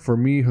there. For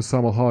me,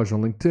 Hussam Al-Haj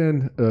on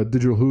LinkedIn,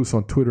 Digital Hoos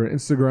on Twitter and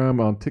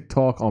Instagram, on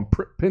TikTok, on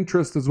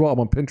Pinterest as well. I'm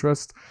on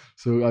Pinterest.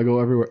 So I go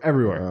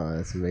everywhere. Oh,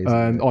 that's amazing.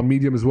 And on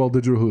Medium as well,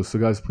 Digital Hoos. So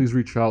guys, please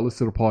reach out,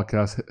 listen to the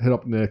podcast, hit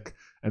up Nick.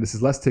 And this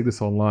is Let's Take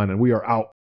This Online, and we are out.